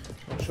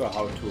 Not sure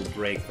how to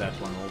break that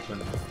one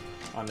open,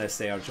 unless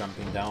they are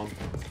jumping down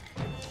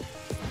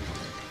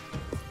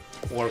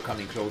or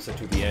coming closer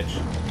to the edge.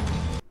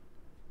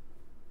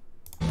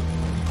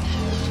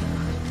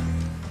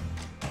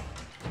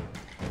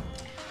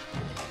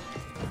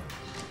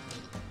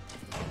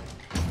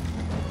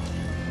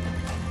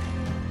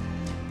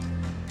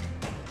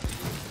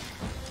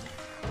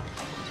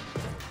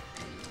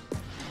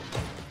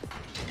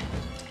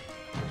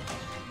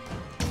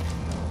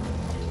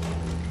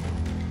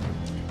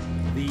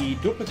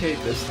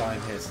 Duplicate this time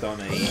has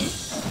done a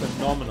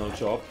phenomenal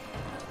job.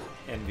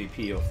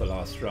 MVP of the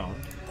last round.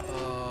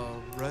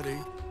 Ready?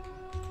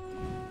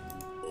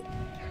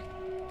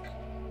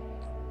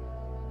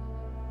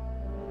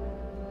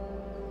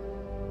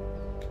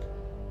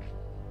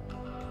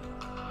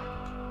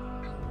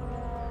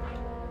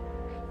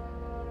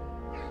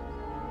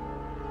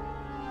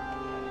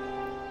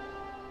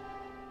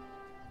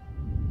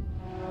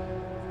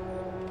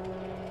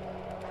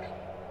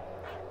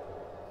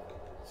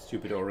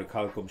 Stupid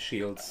orichalcum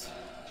shields.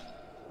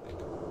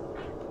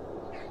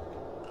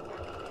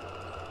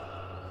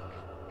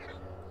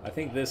 I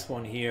think this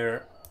one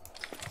here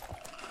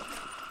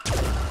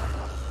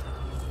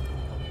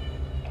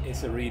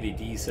is a really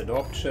decent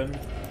option.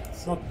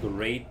 It's not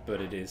great,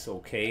 but it is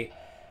okay.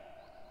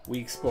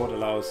 Weak spot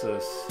allows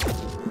us to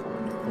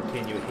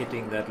continue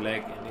hitting that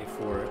leg, and if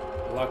we're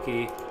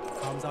lucky,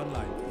 Comes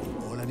online.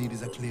 All I need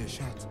is a clear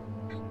shot.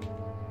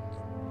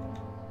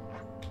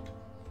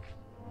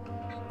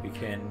 we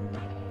can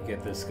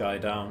get this guy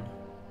down.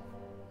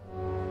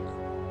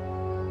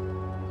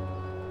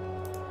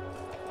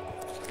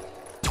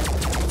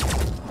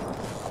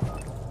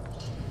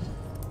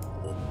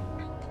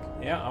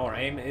 Yeah, our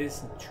aim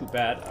isn't too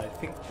bad. I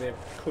think there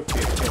could be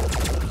a kill.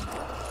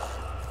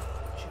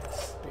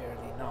 Just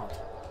barely not.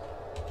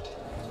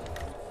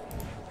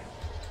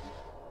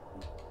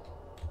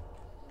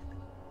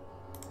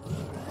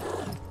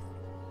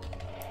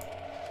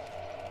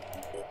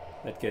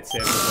 That gets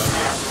everybody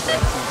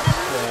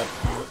at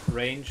the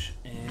range,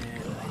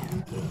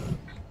 and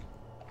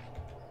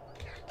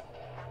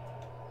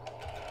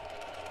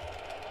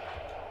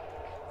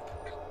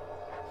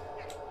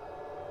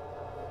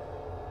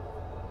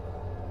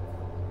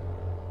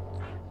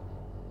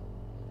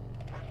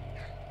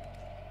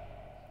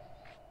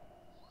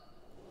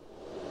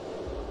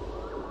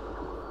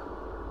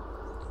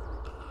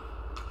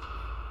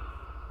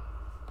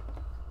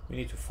we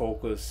need to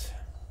focus.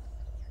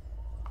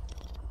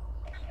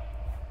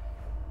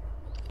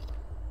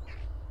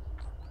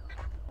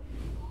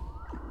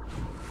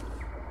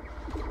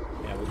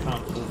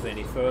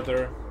 Any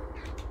further,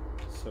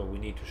 so we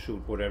need to shoot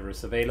whatever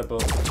is available.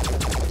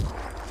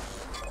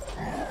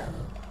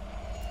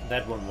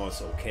 That one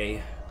was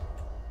okay.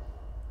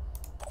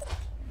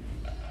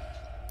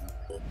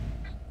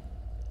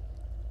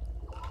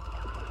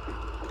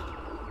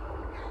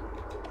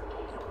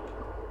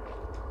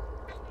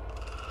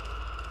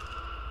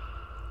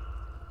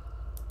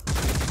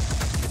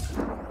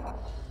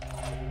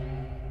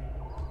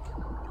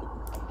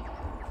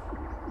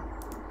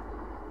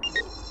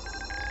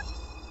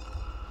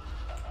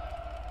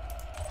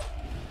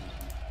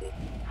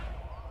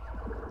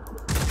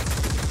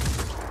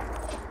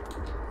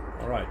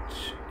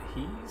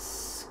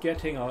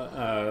 Getting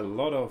a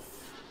lot of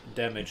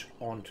damage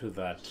onto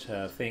that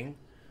thing.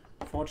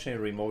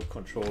 Fortunately, remote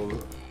control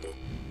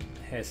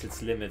has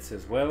its limits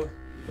as well,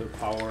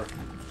 willpower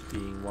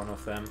being one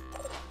of them.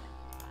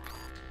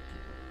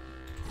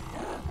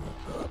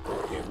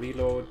 Okay,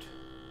 reload.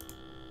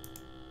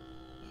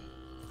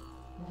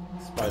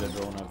 Spider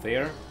drone up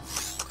there.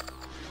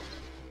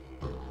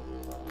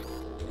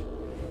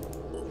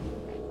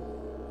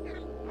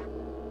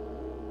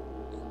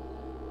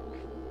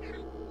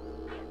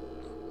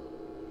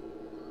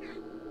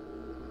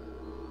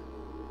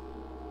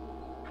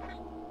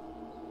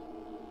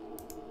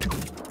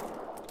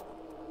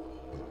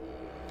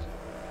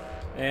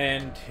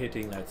 And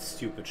hitting that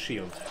stupid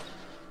shield.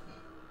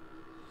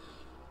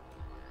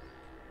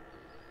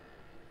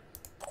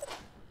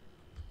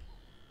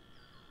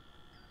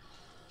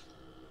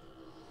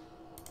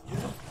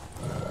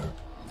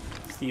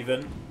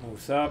 Steven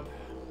moves up.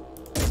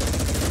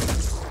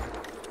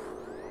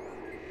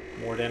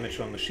 More damage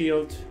on the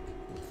shield.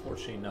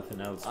 Unfortunately,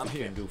 nothing else we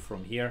can do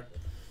from here.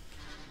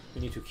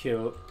 We need to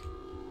kill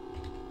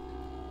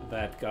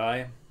that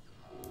guy.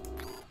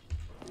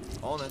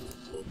 On it.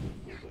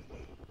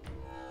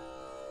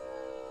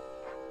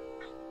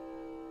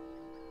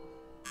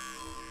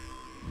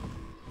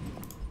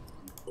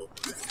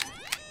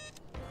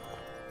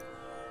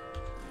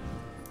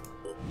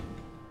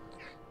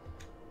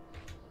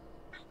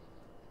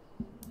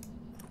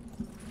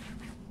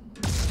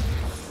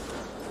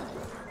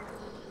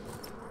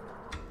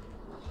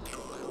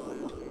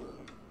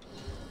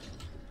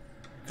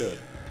 Good.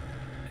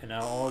 And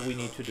now all we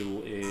need to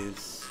do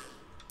is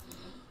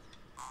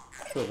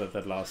ensure that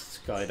that last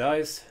guy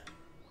dies.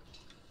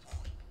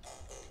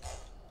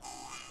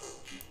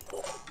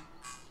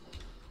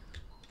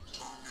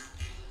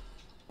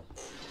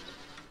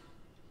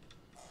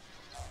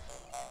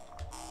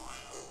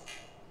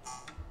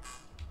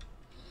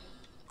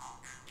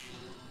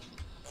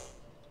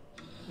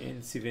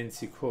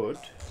 Vinci could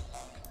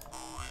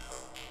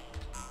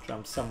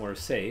jump somewhere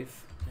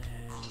safe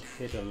and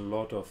hit a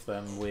lot of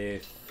them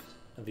with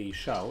the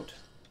shout.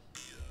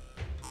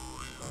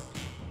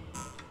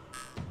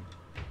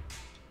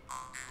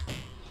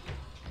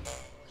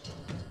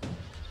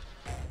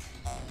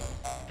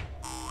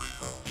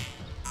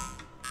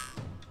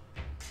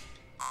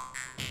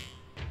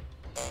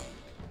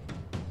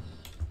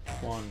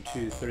 One,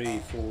 two, three,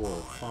 4,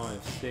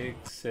 5,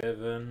 6,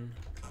 7.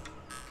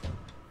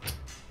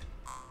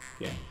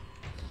 Yeah.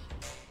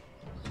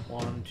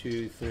 1,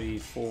 2, 3,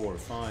 4,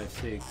 5,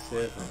 6,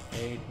 7,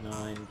 8,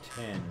 9,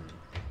 10.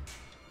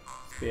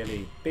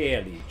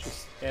 Barely,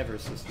 just ever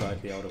so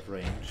slightly out of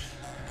range.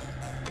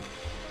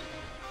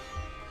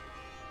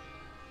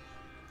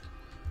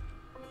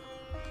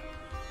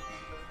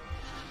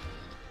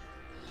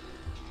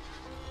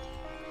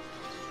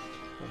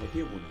 Over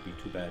here wouldn't be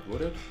too bad,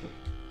 would it?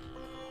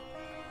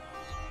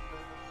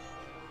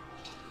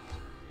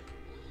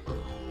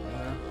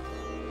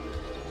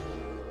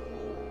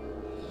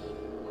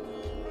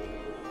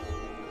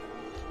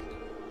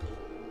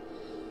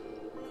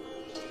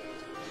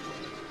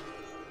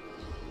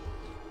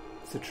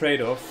 It's a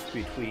trade-off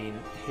between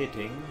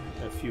hitting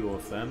a few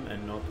of them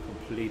and not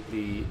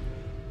completely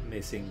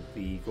missing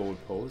the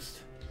goalpost.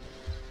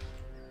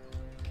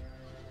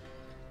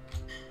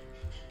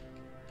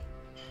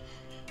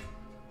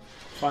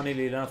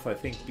 Funnily enough, I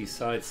think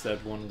besides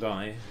that one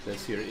guy,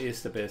 this here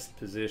is the best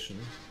position.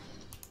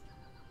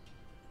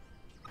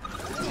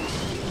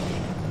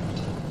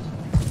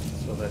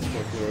 So that's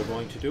what we're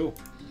going to do.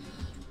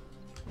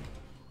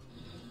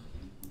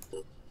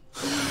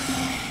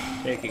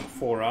 Taking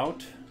 4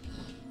 out.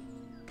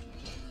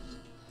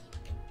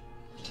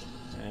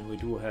 And we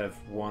do have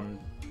one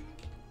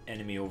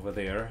enemy over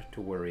there to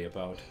worry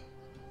about.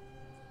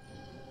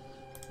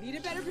 Need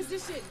a better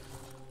position.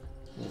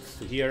 Moves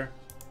to here.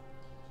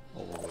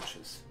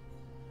 Overwatches.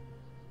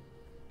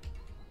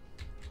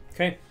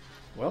 Okay,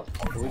 well,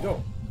 here we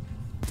go.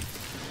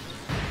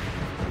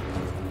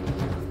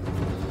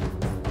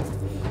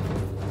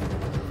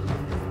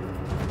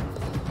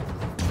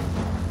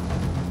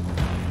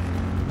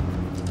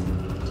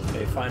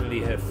 They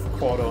finally have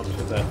caught on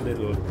to that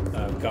little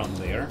gun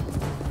there.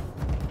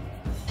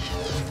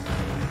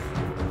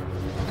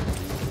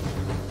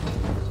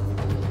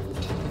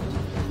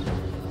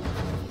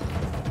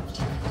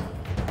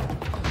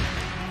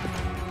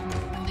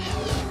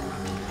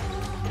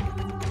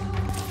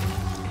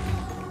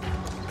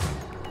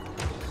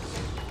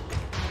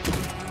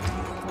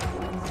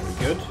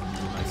 Good,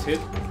 nice hit.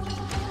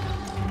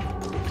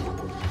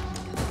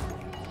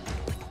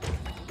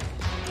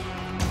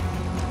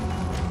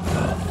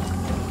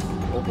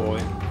 Oh boy.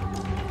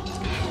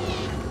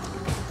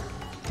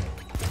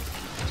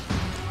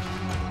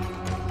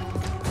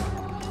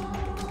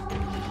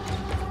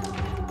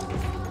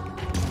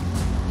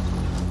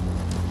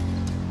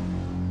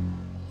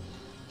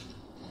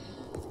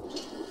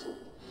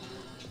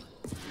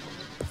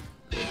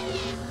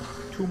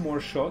 Two more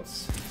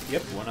shots.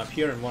 Yep, one up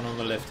here and one on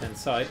the left hand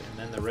side, and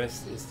then the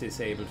rest is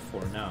disabled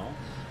for now.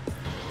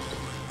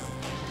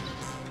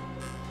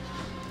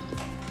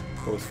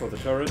 Goes for the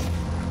turret.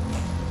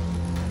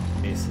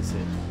 Misses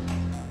it.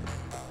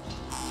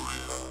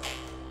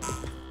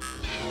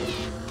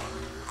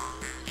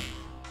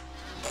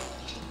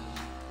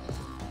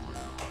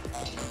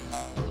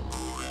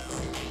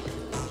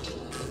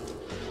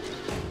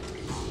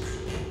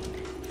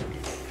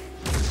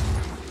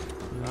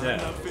 I'm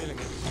not feeling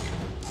it.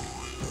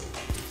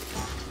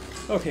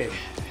 Okay,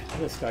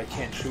 this guy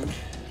can't shoot.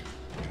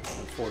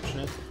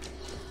 Unfortunate.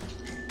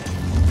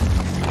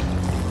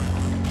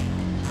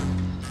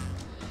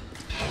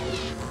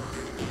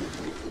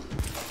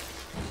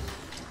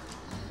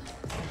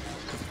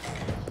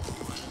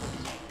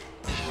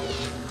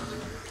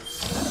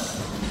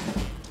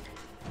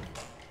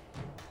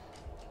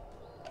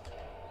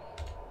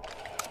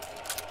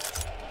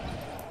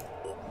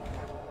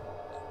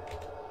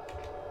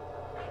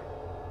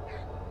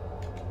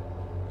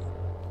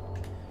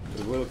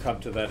 We'll come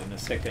to that in a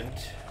second.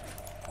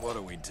 What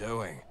are we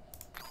doing?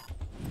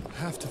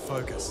 Have to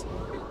focus.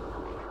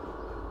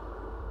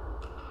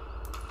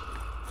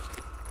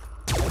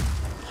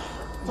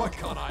 Why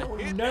can't I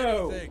hit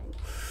no! anything?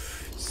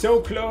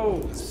 So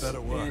close! This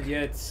better work. And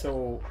yet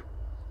so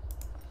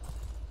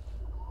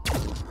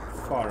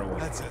far away.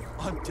 That's it.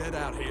 I'm dead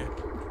out here.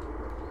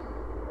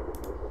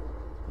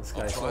 This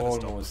I'll guy's try to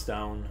stop almost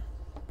down.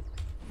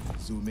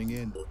 Zooming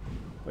in.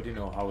 But you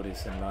know how it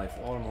is in life.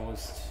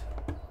 Almost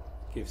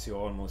gives you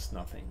almost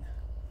nothing.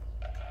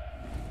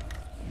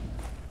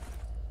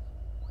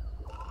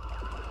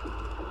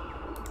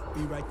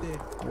 Be right there.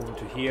 Moving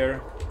to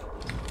here.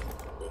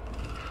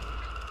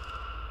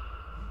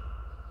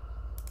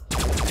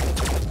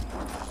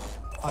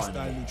 Hostile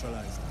Finally.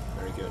 neutralized.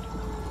 Very good.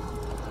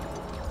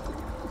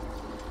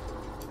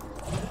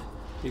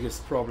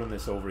 Biggest problem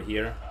is over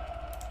here.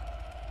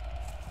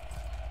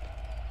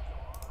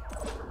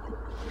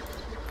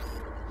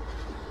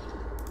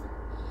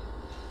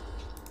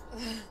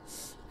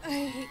 I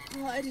hate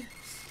blood.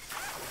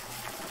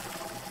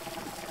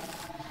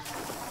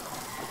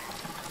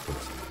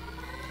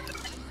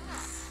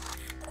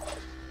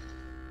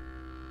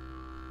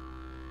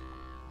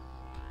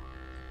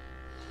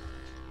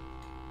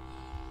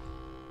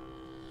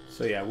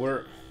 So yeah,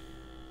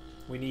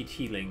 we need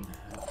healing,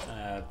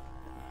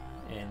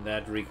 and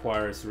that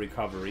requires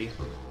recovery.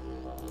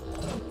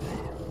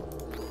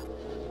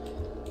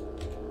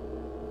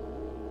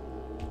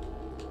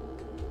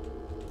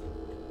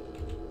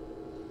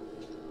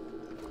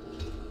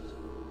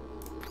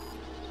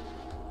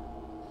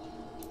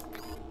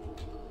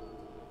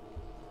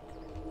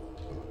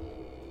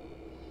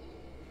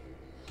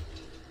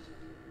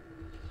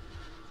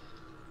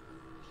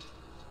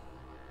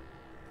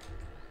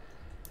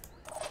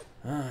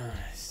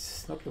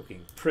 It's not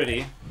looking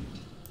pretty.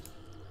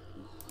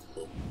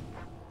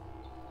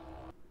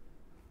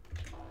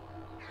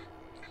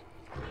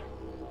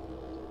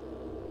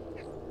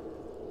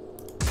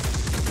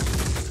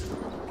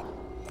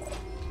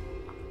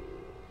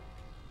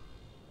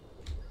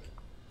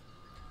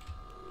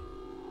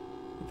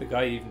 Did the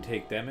guy even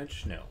take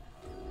damage? No.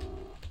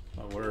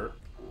 Well,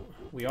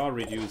 we are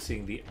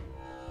reducing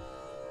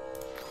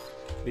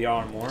the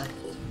armor.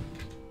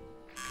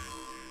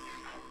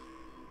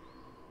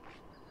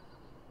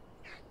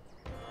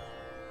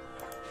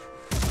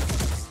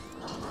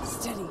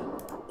 Steady.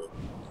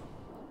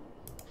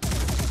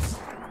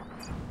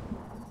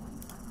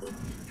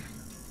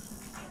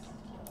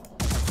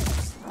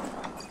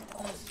 I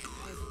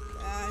have a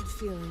bad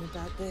feeling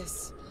about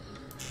this.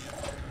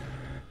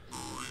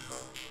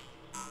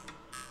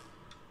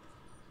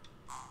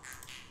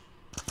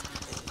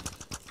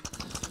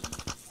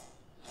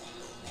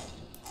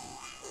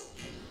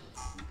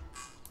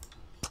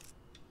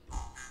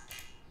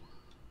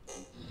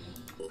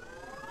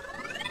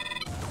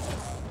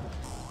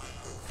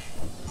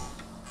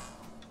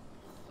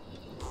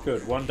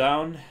 Good, one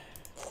down.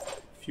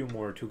 A few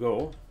more to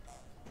go.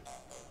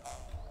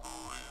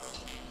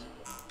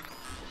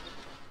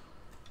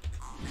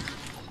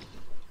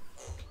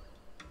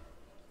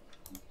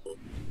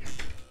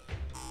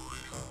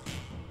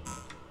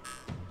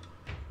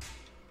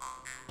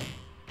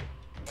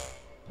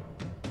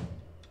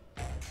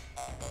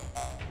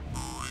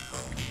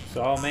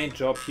 So our main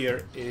job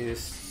here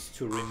is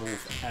to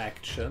remove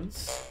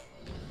actions.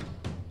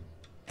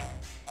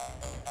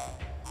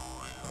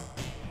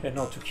 And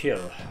not to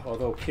kill,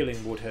 although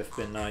killing would have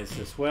been nice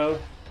as well,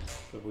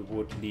 but we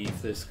would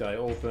leave this guy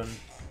open.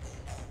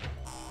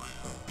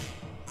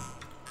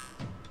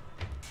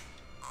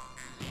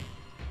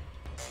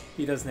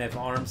 He doesn't have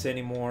arms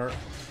anymore,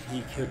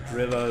 he could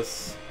drill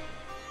us,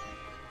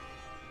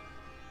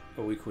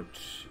 or we could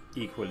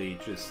equally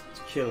just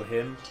kill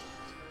him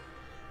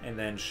and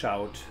then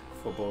shout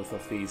for both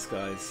of these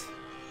guys.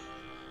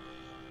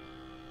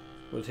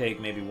 We'll take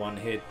maybe one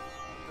hit.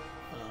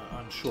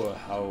 Unsure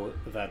how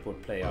that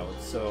would play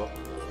out. So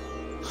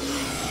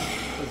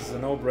this is a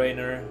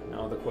no-brainer.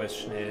 Now the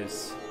question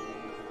is,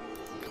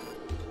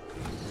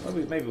 well,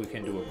 maybe we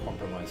can do a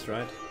compromise,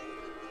 right?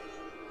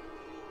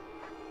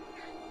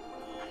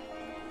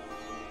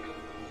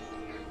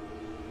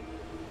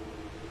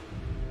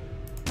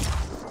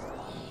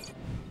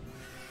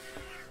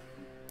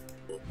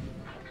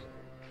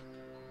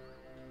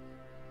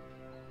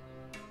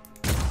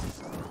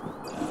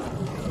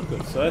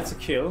 Good. So that's a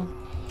kill.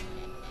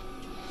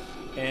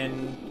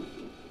 And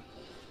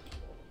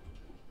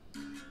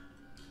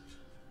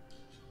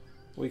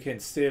we can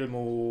still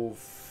move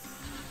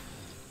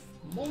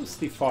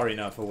mostly far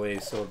enough away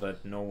so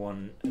that no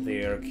one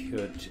there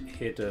could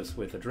hit us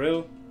with a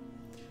drill.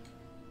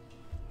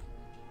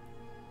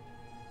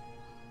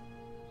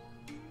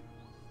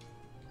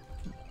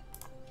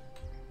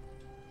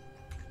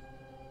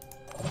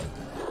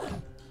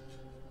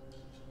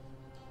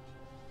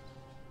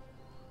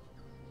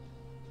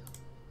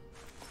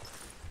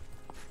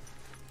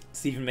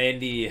 Stephen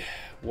mainly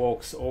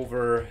walks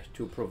over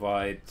to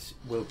provide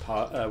will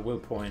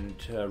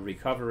point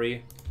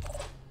recovery,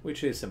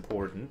 which is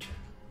important.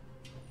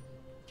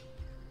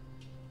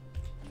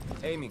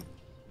 Aiming.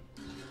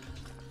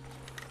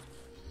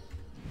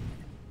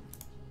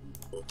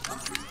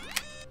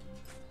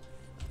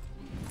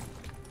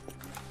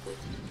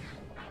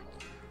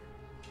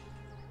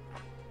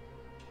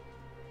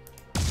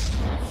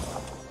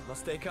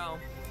 Stay calm.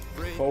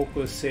 Breathe.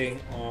 focusing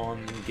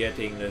on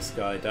getting this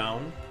guy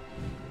down.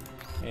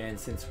 And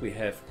since we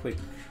have quick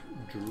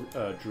Drew,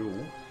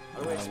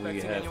 Are we we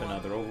expecting have anyone?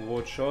 another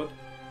overwatch shot.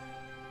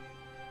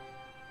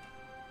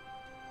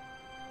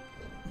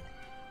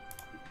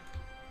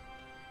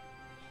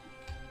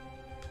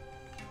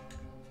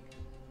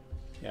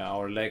 Yeah,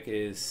 our leg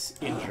is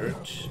injured,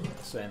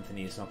 so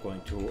Anthony is not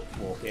going to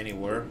walk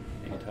anywhere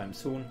anytime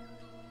soon.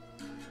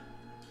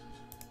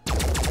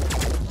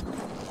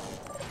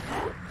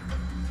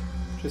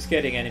 Just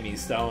getting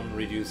enemies down,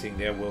 reducing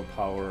their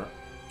willpower.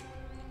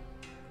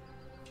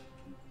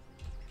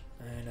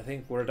 And I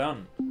think we're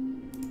done.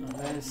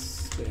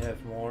 Unless we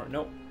have more.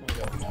 Nope, we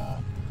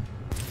don't.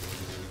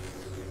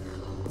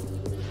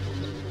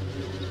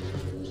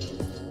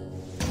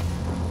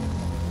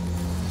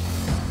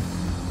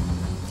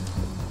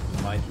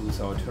 Might lose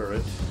our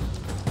turret.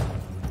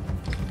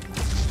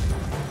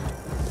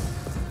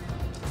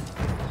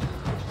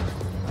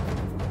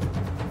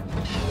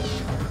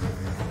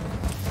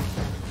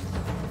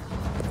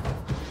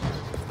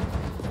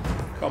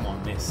 Come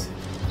on, miss.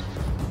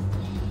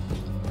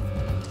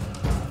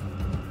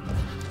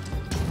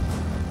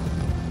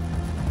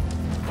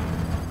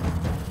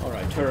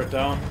 Alright, turret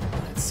down.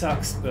 It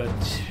sucks, but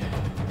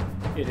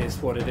it is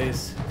what it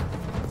is.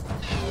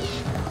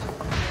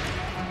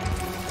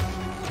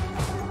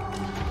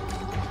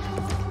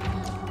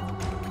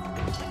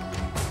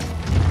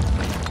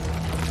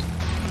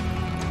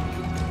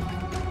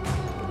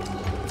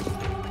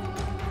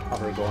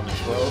 Cover gone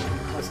as well.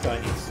 This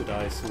guy needs to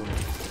die soon.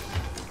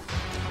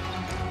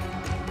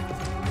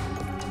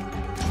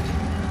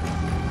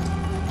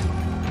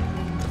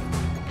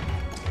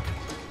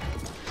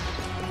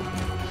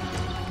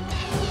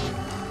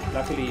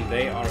 Luckily,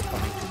 they are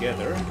coming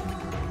together,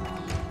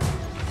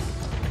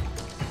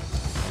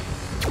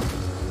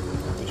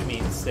 which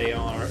means they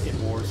are in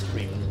more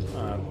screen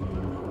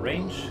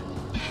range.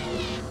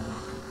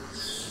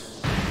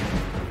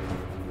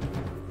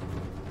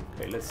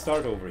 Okay, let's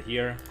start over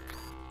here.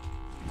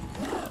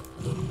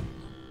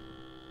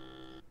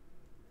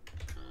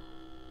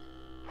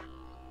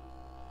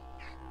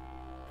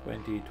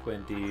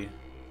 $20.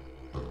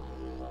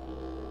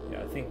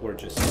 Yeah, I think we're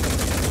just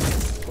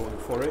going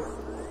for it.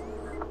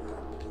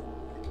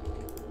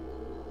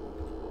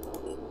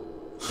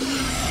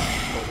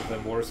 Both of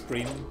them were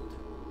screaming.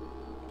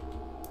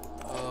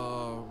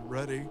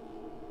 Ready?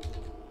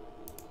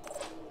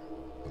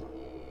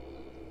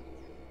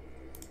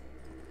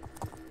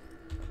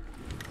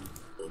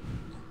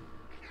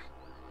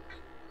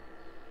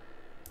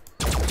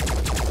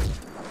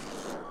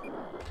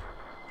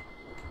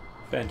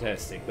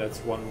 Fantastic, that's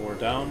one more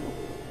down.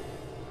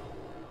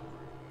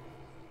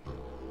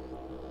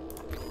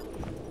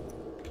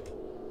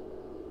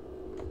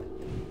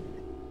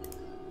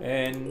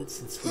 And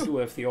since we do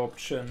have the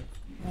option,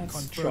 let's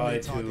Confirm try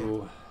your target.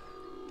 to...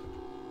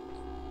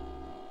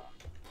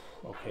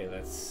 Okay,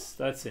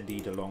 that's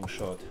indeed a long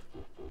shot.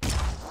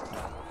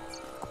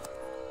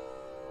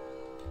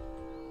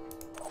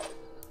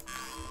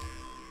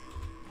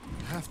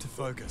 Have to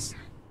focus.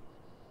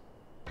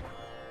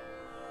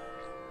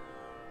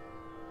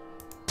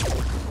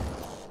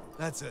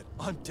 That's it.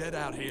 I'm dead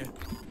out here.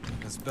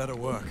 This better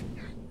work.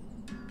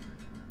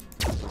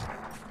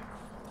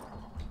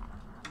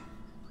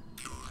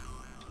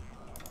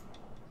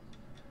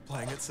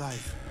 Playing it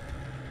safe.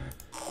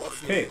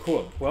 Okay,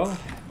 cool. Well,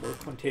 we're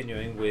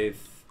continuing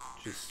with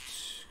just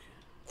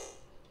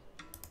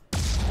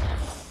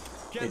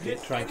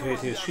trying to hit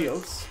his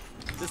shields.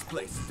 This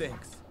place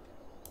stinks.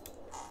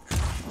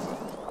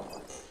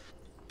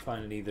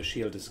 Finally, the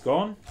shield is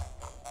gone.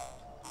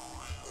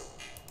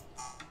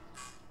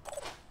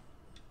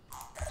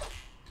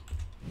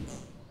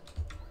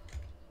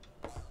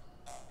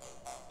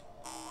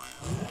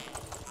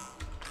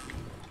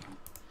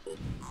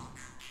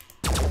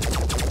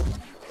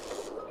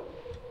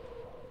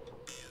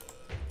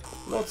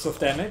 Lots of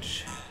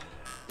damage,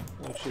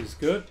 which is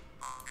good.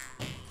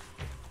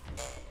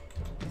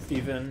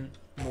 Steven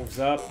moves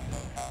up.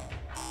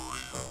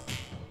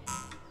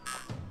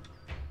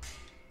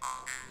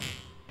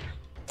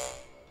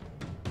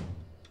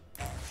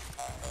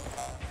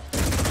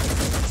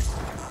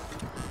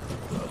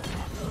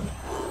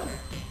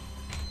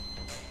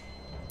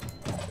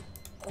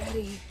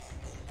 Ready.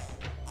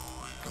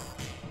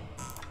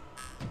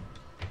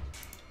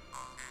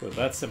 So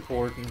that's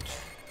important.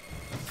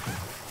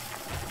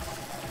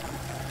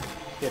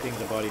 Getting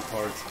the body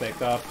parts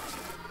back up.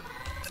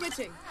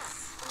 Switching.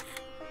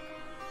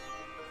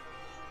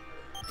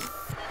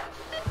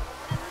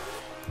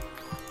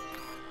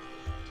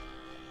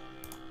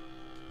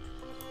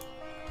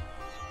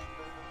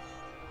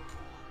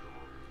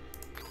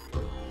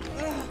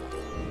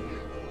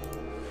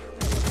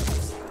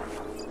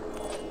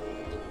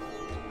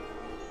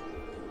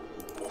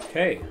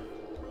 Okay.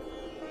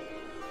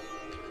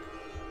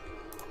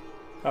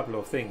 Couple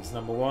of things.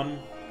 Number one,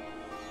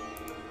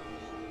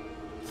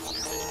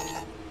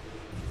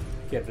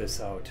 get this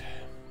out.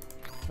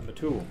 Number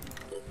two,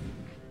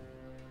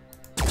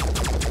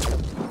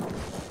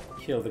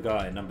 kill the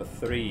guy. Number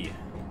three,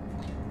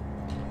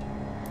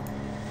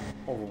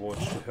 Overwatch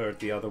to hurt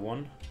the other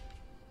one.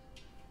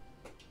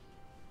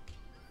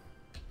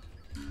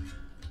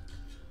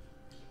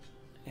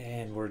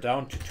 And we're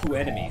down to 2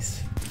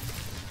 enemies.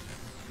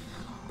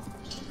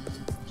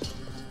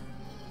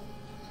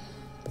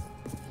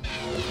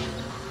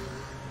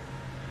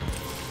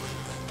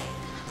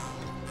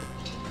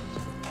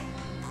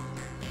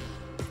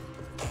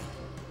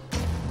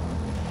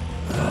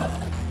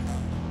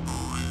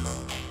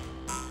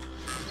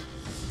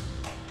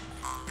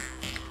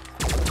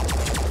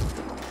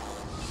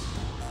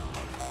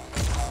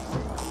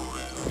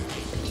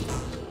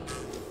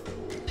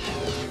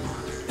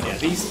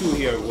 These two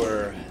here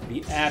were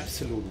the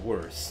absolute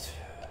worst.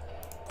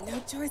 No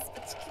choice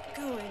but to keep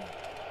going.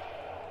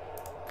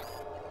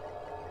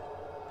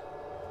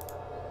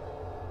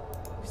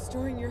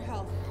 Restoring your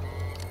health.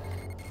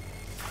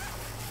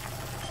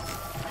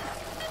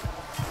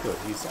 Good,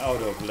 he's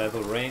out of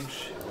level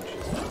range, which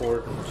is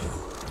important.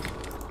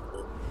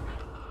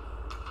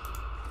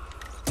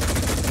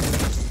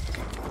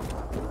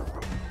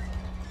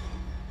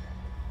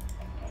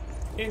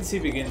 Incy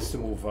begins to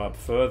move up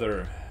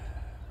further.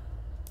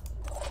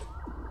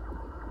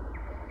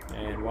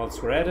 And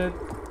whilst we're at it,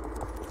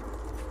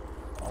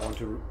 I want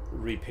to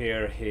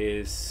repair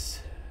his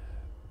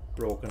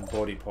broken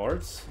body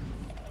parts.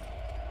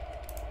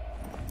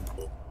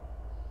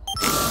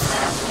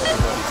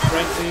 Everybody's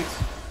frenzied.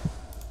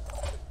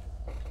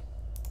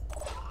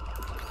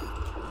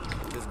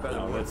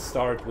 Now let's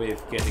start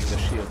with getting the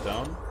shield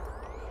down.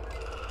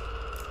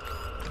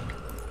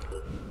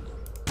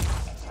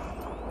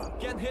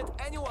 Can't hit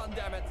anyone,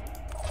 damn it.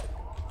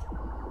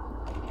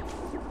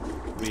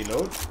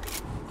 Reload.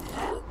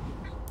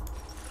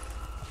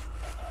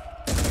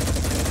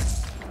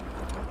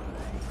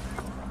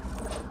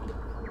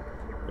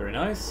 Very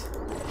nice.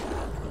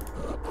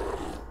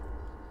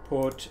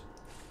 Put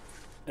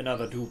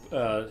another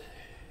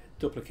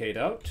duplicate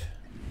out.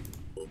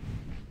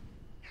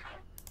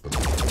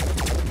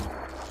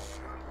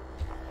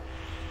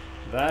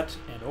 That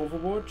and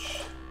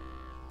Overwatch.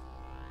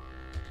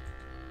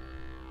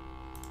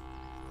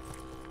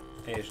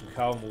 Asian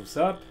cow moves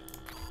up.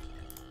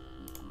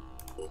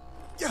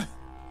 Yeah.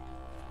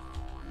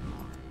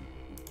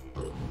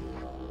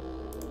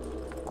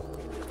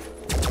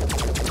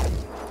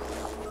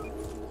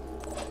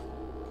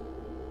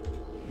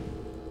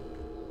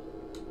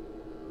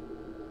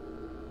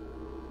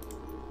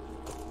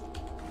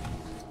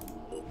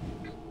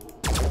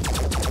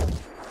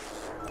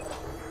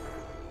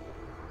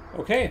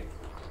 Okay.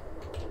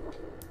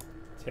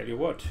 Tell you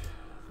what,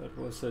 that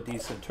was a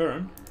decent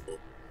turn.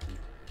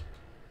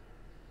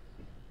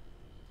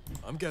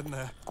 I'm getting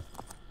there.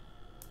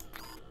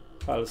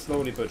 Pal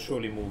slowly but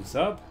surely moves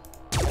up.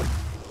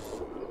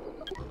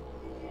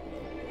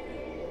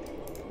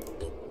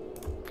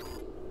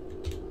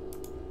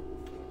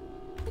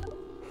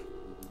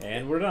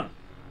 And we're done.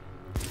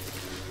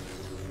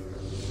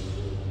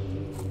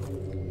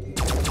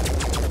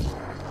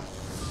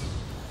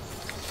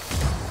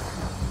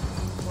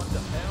 What the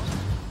hell?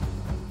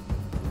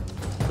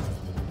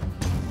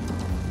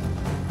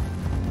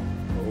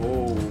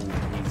 Oh,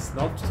 he's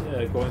not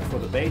going for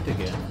the bait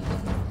again.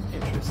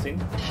 Interesting.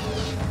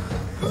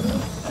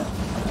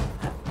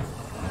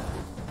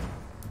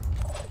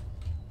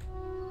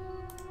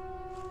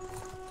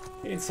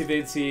 Incy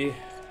Vincy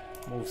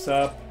moves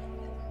up.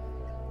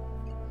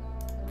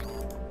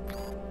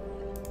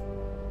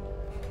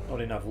 Not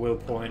enough will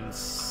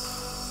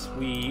points.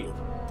 We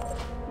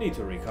need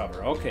to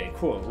recover. Okay,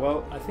 cool.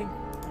 Well, I think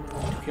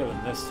I'm going to kill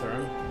him this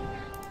turn.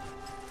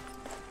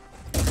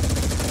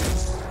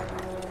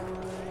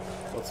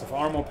 Lots of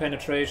armor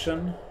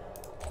penetration.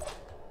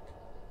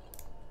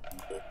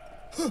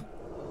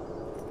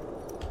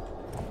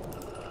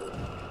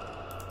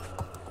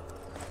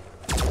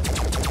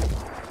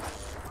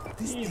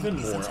 Even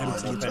more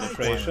armor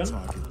penetration.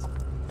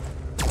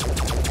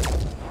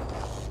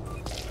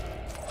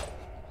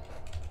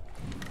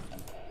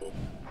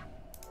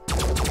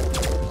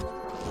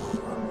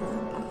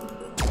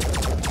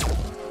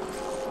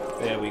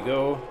 There we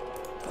go.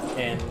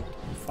 And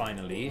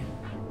finally,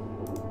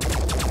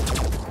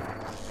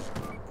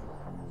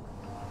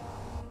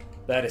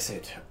 that is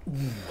it. Ooh,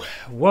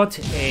 what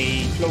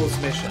a close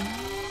mission.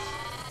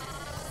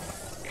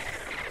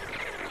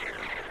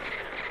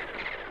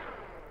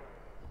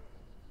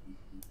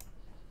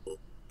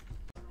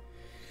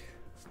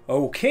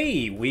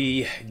 Okay,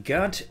 we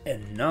got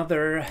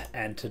another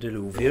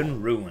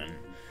antediluvian ruin.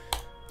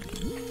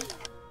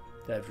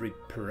 That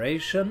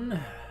reparation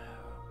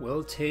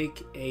will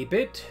take a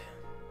bit.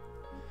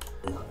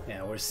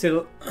 Yeah, we're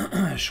still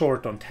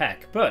short on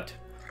tech, but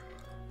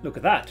look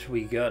at that.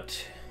 We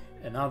got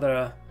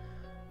another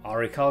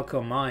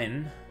Auricalco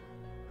mine.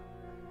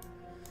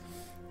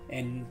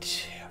 And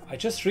I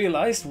just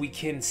realized we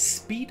can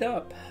speed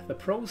up the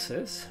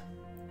process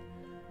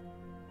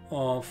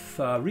of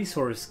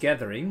resource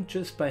gathering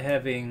just by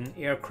having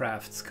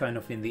aircrafts kind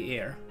of in the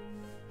air.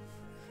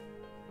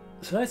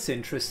 So that's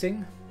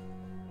interesting.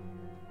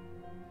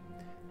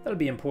 That'll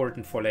be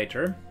important for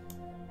later.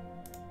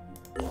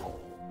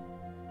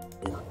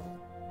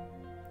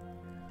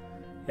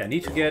 Yeah, I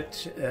need to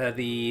get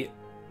the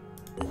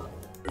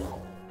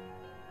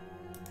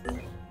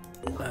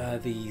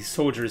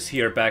soldiers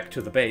here back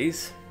to the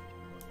base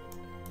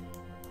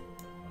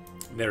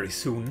very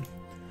soon.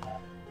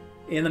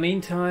 In the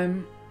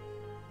meantime,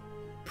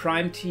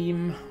 Prime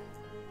Team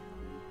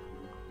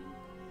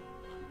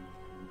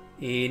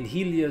in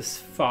Helios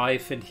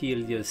 5 and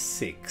Helios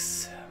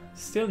 6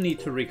 still need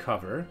to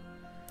recover,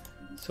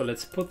 so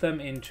let's put them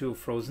into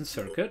Frozen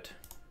Circuit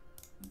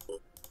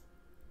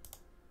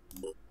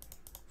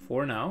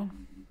for now.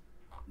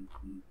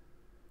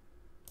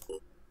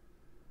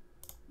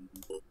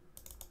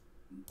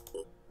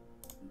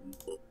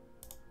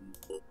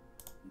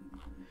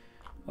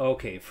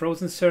 Okay,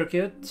 Frozen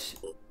Circuit,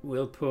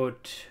 we'll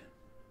put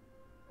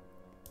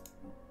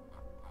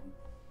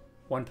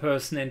one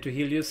person into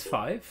Helios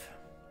 5.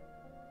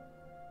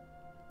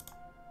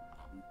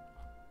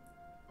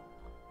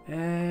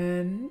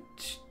 And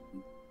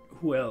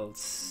who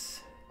else?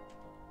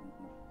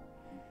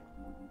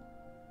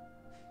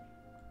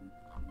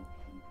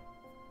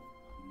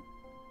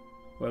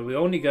 Well, we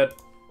only got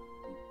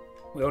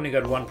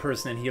one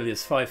person in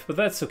Helios 5, but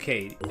that's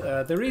okay.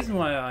 The reason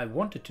why I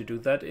wanted to do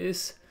that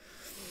is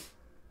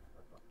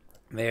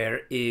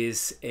there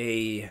is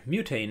a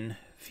mutane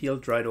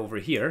field right over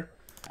here,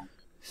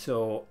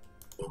 so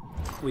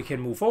we can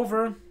move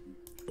over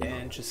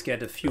and just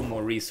get a few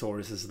more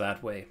resources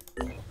that way.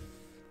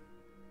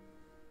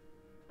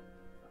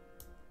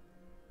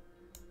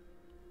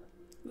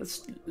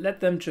 Let's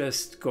let them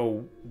just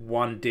go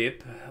one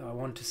dip. I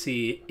want to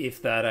see if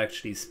that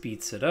actually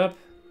speeds it up.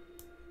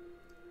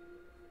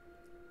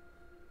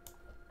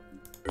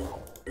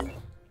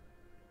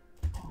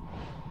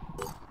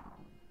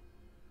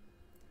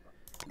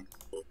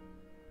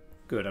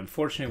 Good.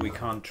 Unfortunately, we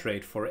can't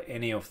trade for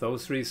any of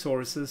those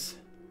resources.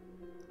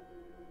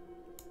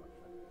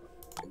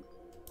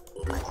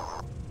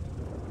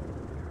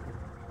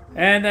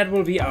 And that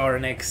will be our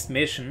next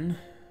mission.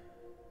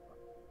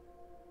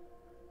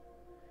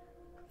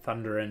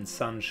 Thunder and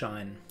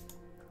Sunshine.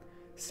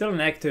 Still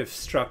an active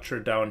structure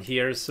down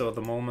here, so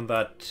the moment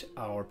that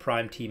our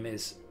Prime Team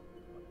is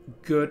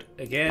good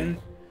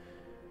again,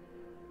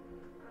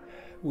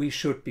 we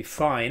should be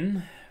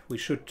fine. We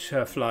should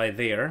fly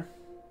there.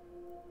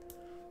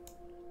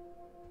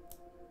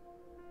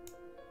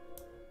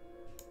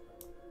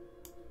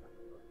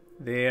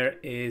 There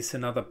is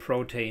another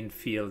protein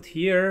field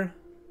here.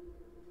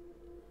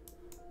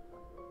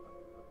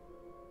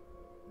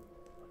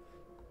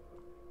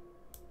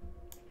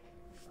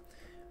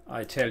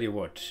 I tell you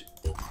what,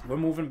 we're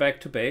moving back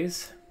to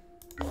base.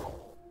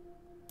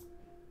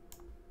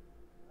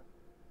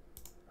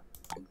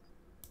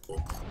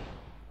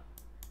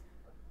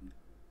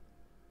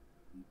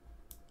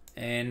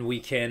 And we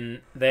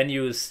can then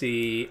use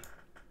the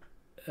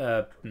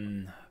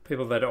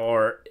people that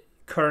are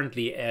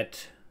currently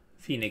at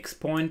Phoenix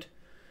Point,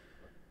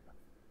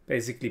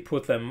 basically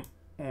put them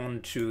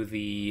onto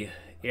the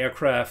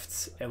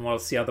aircrafts, and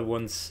whilst the other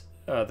ones,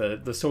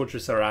 the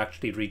soldiers are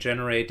actually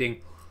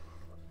regenerating,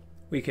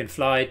 we can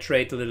fly,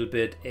 trade a little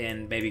bit,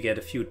 and maybe get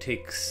a few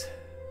ticks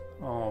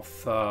of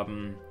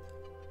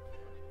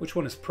which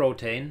one is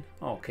protein?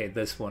 Okay,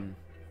 this one.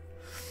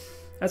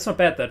 That's not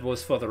bad. That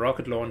was for the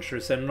rocket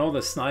launchers, and I know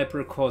the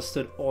sniper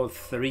costed all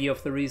 3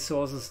 of the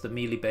resources. The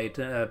melee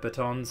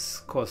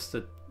batons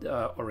costed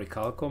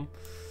orichalcum.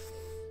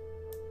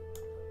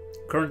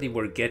 Currently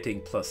we're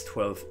getting plus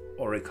 12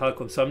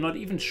 orichalcum, so I'm not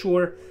even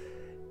sure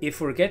if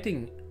we're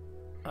getting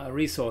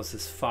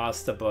resources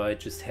faster by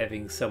just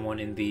having someone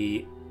in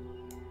the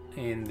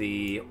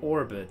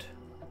orbit.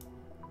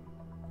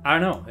 I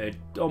don't know, it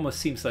almost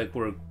seems like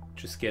we're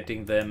just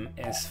getting them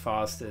as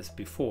fast as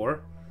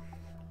before.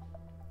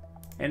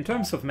 In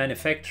terms of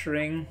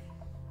manufacturing,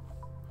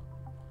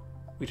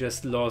 we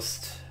just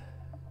lost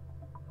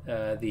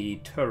the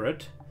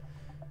turret,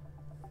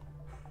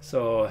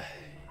 so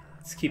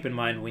let's keep in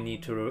mind we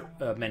need to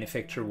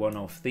manufacture one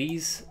of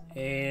these.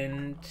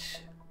 And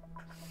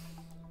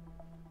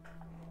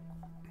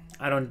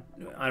I don't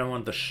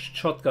want the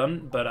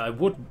shotgun, but I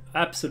would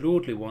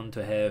absolutely want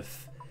to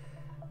have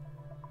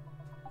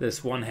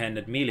this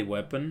one-handed melee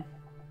weapon.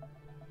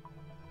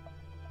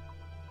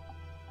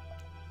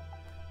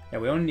 Yeah,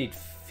 we only need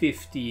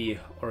 50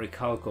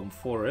 orichalcum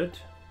for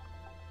it,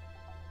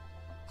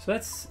 so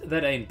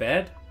that ain't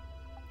bad.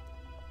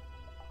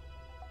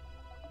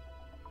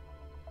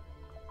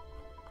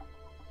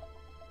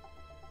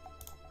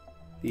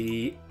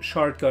 The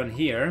shotgun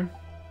here,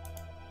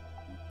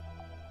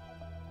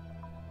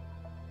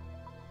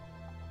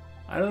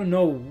 I don't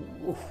know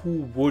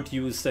who would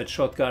use that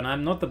shotgun.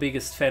 I'm not the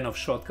biggest fan of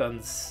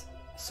shotguns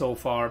so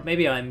far.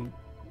 Maybe I'm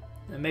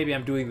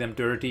doing them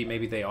dirty.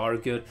 Maybe they are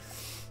good.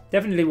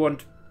 Definitely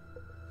want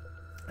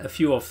a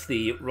few of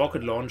the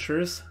rocket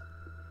launchers,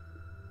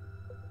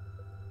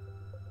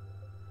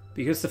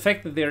 because the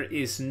fact that there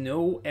is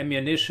no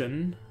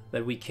ammunition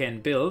that we can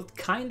build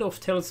kind of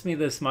tells me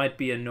this might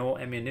be a no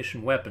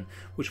ammunition weapon,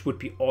 which would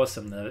be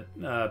awesome. The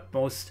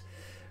most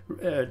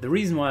The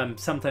reason why I'm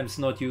sometimes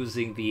not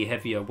using the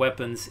heavier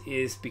weapons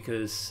is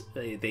because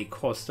they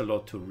cost a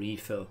lot to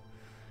refill.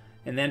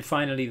 And then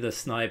finally the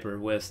sniper,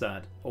 where's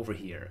that? Over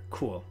here,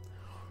 cool.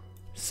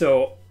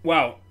 So,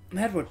 wow,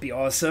 that would be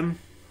awesome.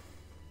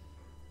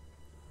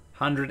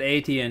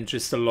 180 and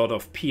just a lot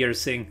of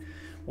piercing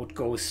would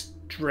go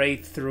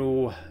straight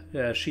through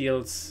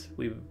shields.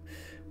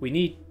 We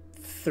need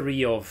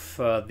 3 of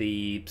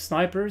the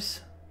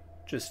snipers,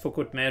 just for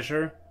good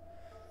measure.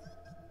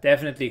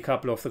 Definitely a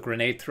couple of the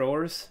grenade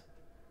throwers,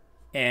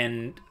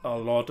 and a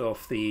lot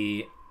of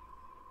the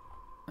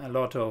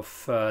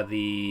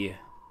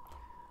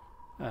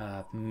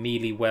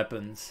melee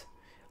weapons.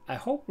 I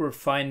hope we're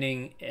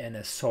finding an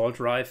assault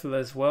rifle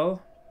as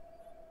well.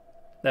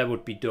 That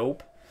would be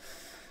dope.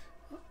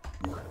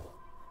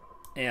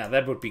 Yeah,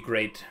 that would be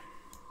great.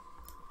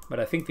 But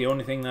I think the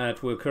only thing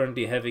that we're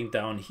currently having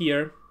down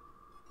here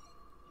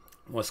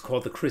was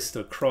called the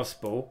crystal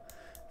crossbow.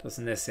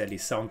 Doesn't necessarily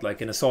sound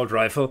like an assault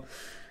rifle.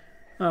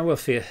 We'll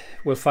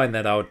find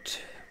that out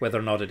whether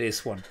or not it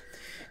is one.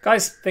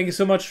 Guys, thank you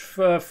so much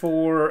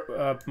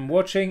for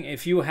watching.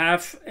 If you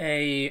have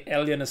a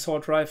alien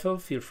assault rifle,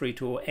 feel free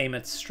to aim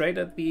it straight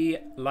at the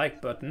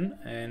like button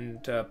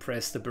and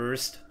press the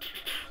burst.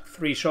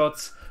 3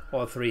 shots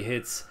or 3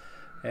 hits,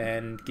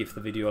 and give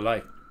the video a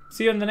like.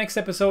 See you in the next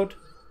episode.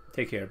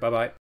 Take care. Bye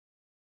bye.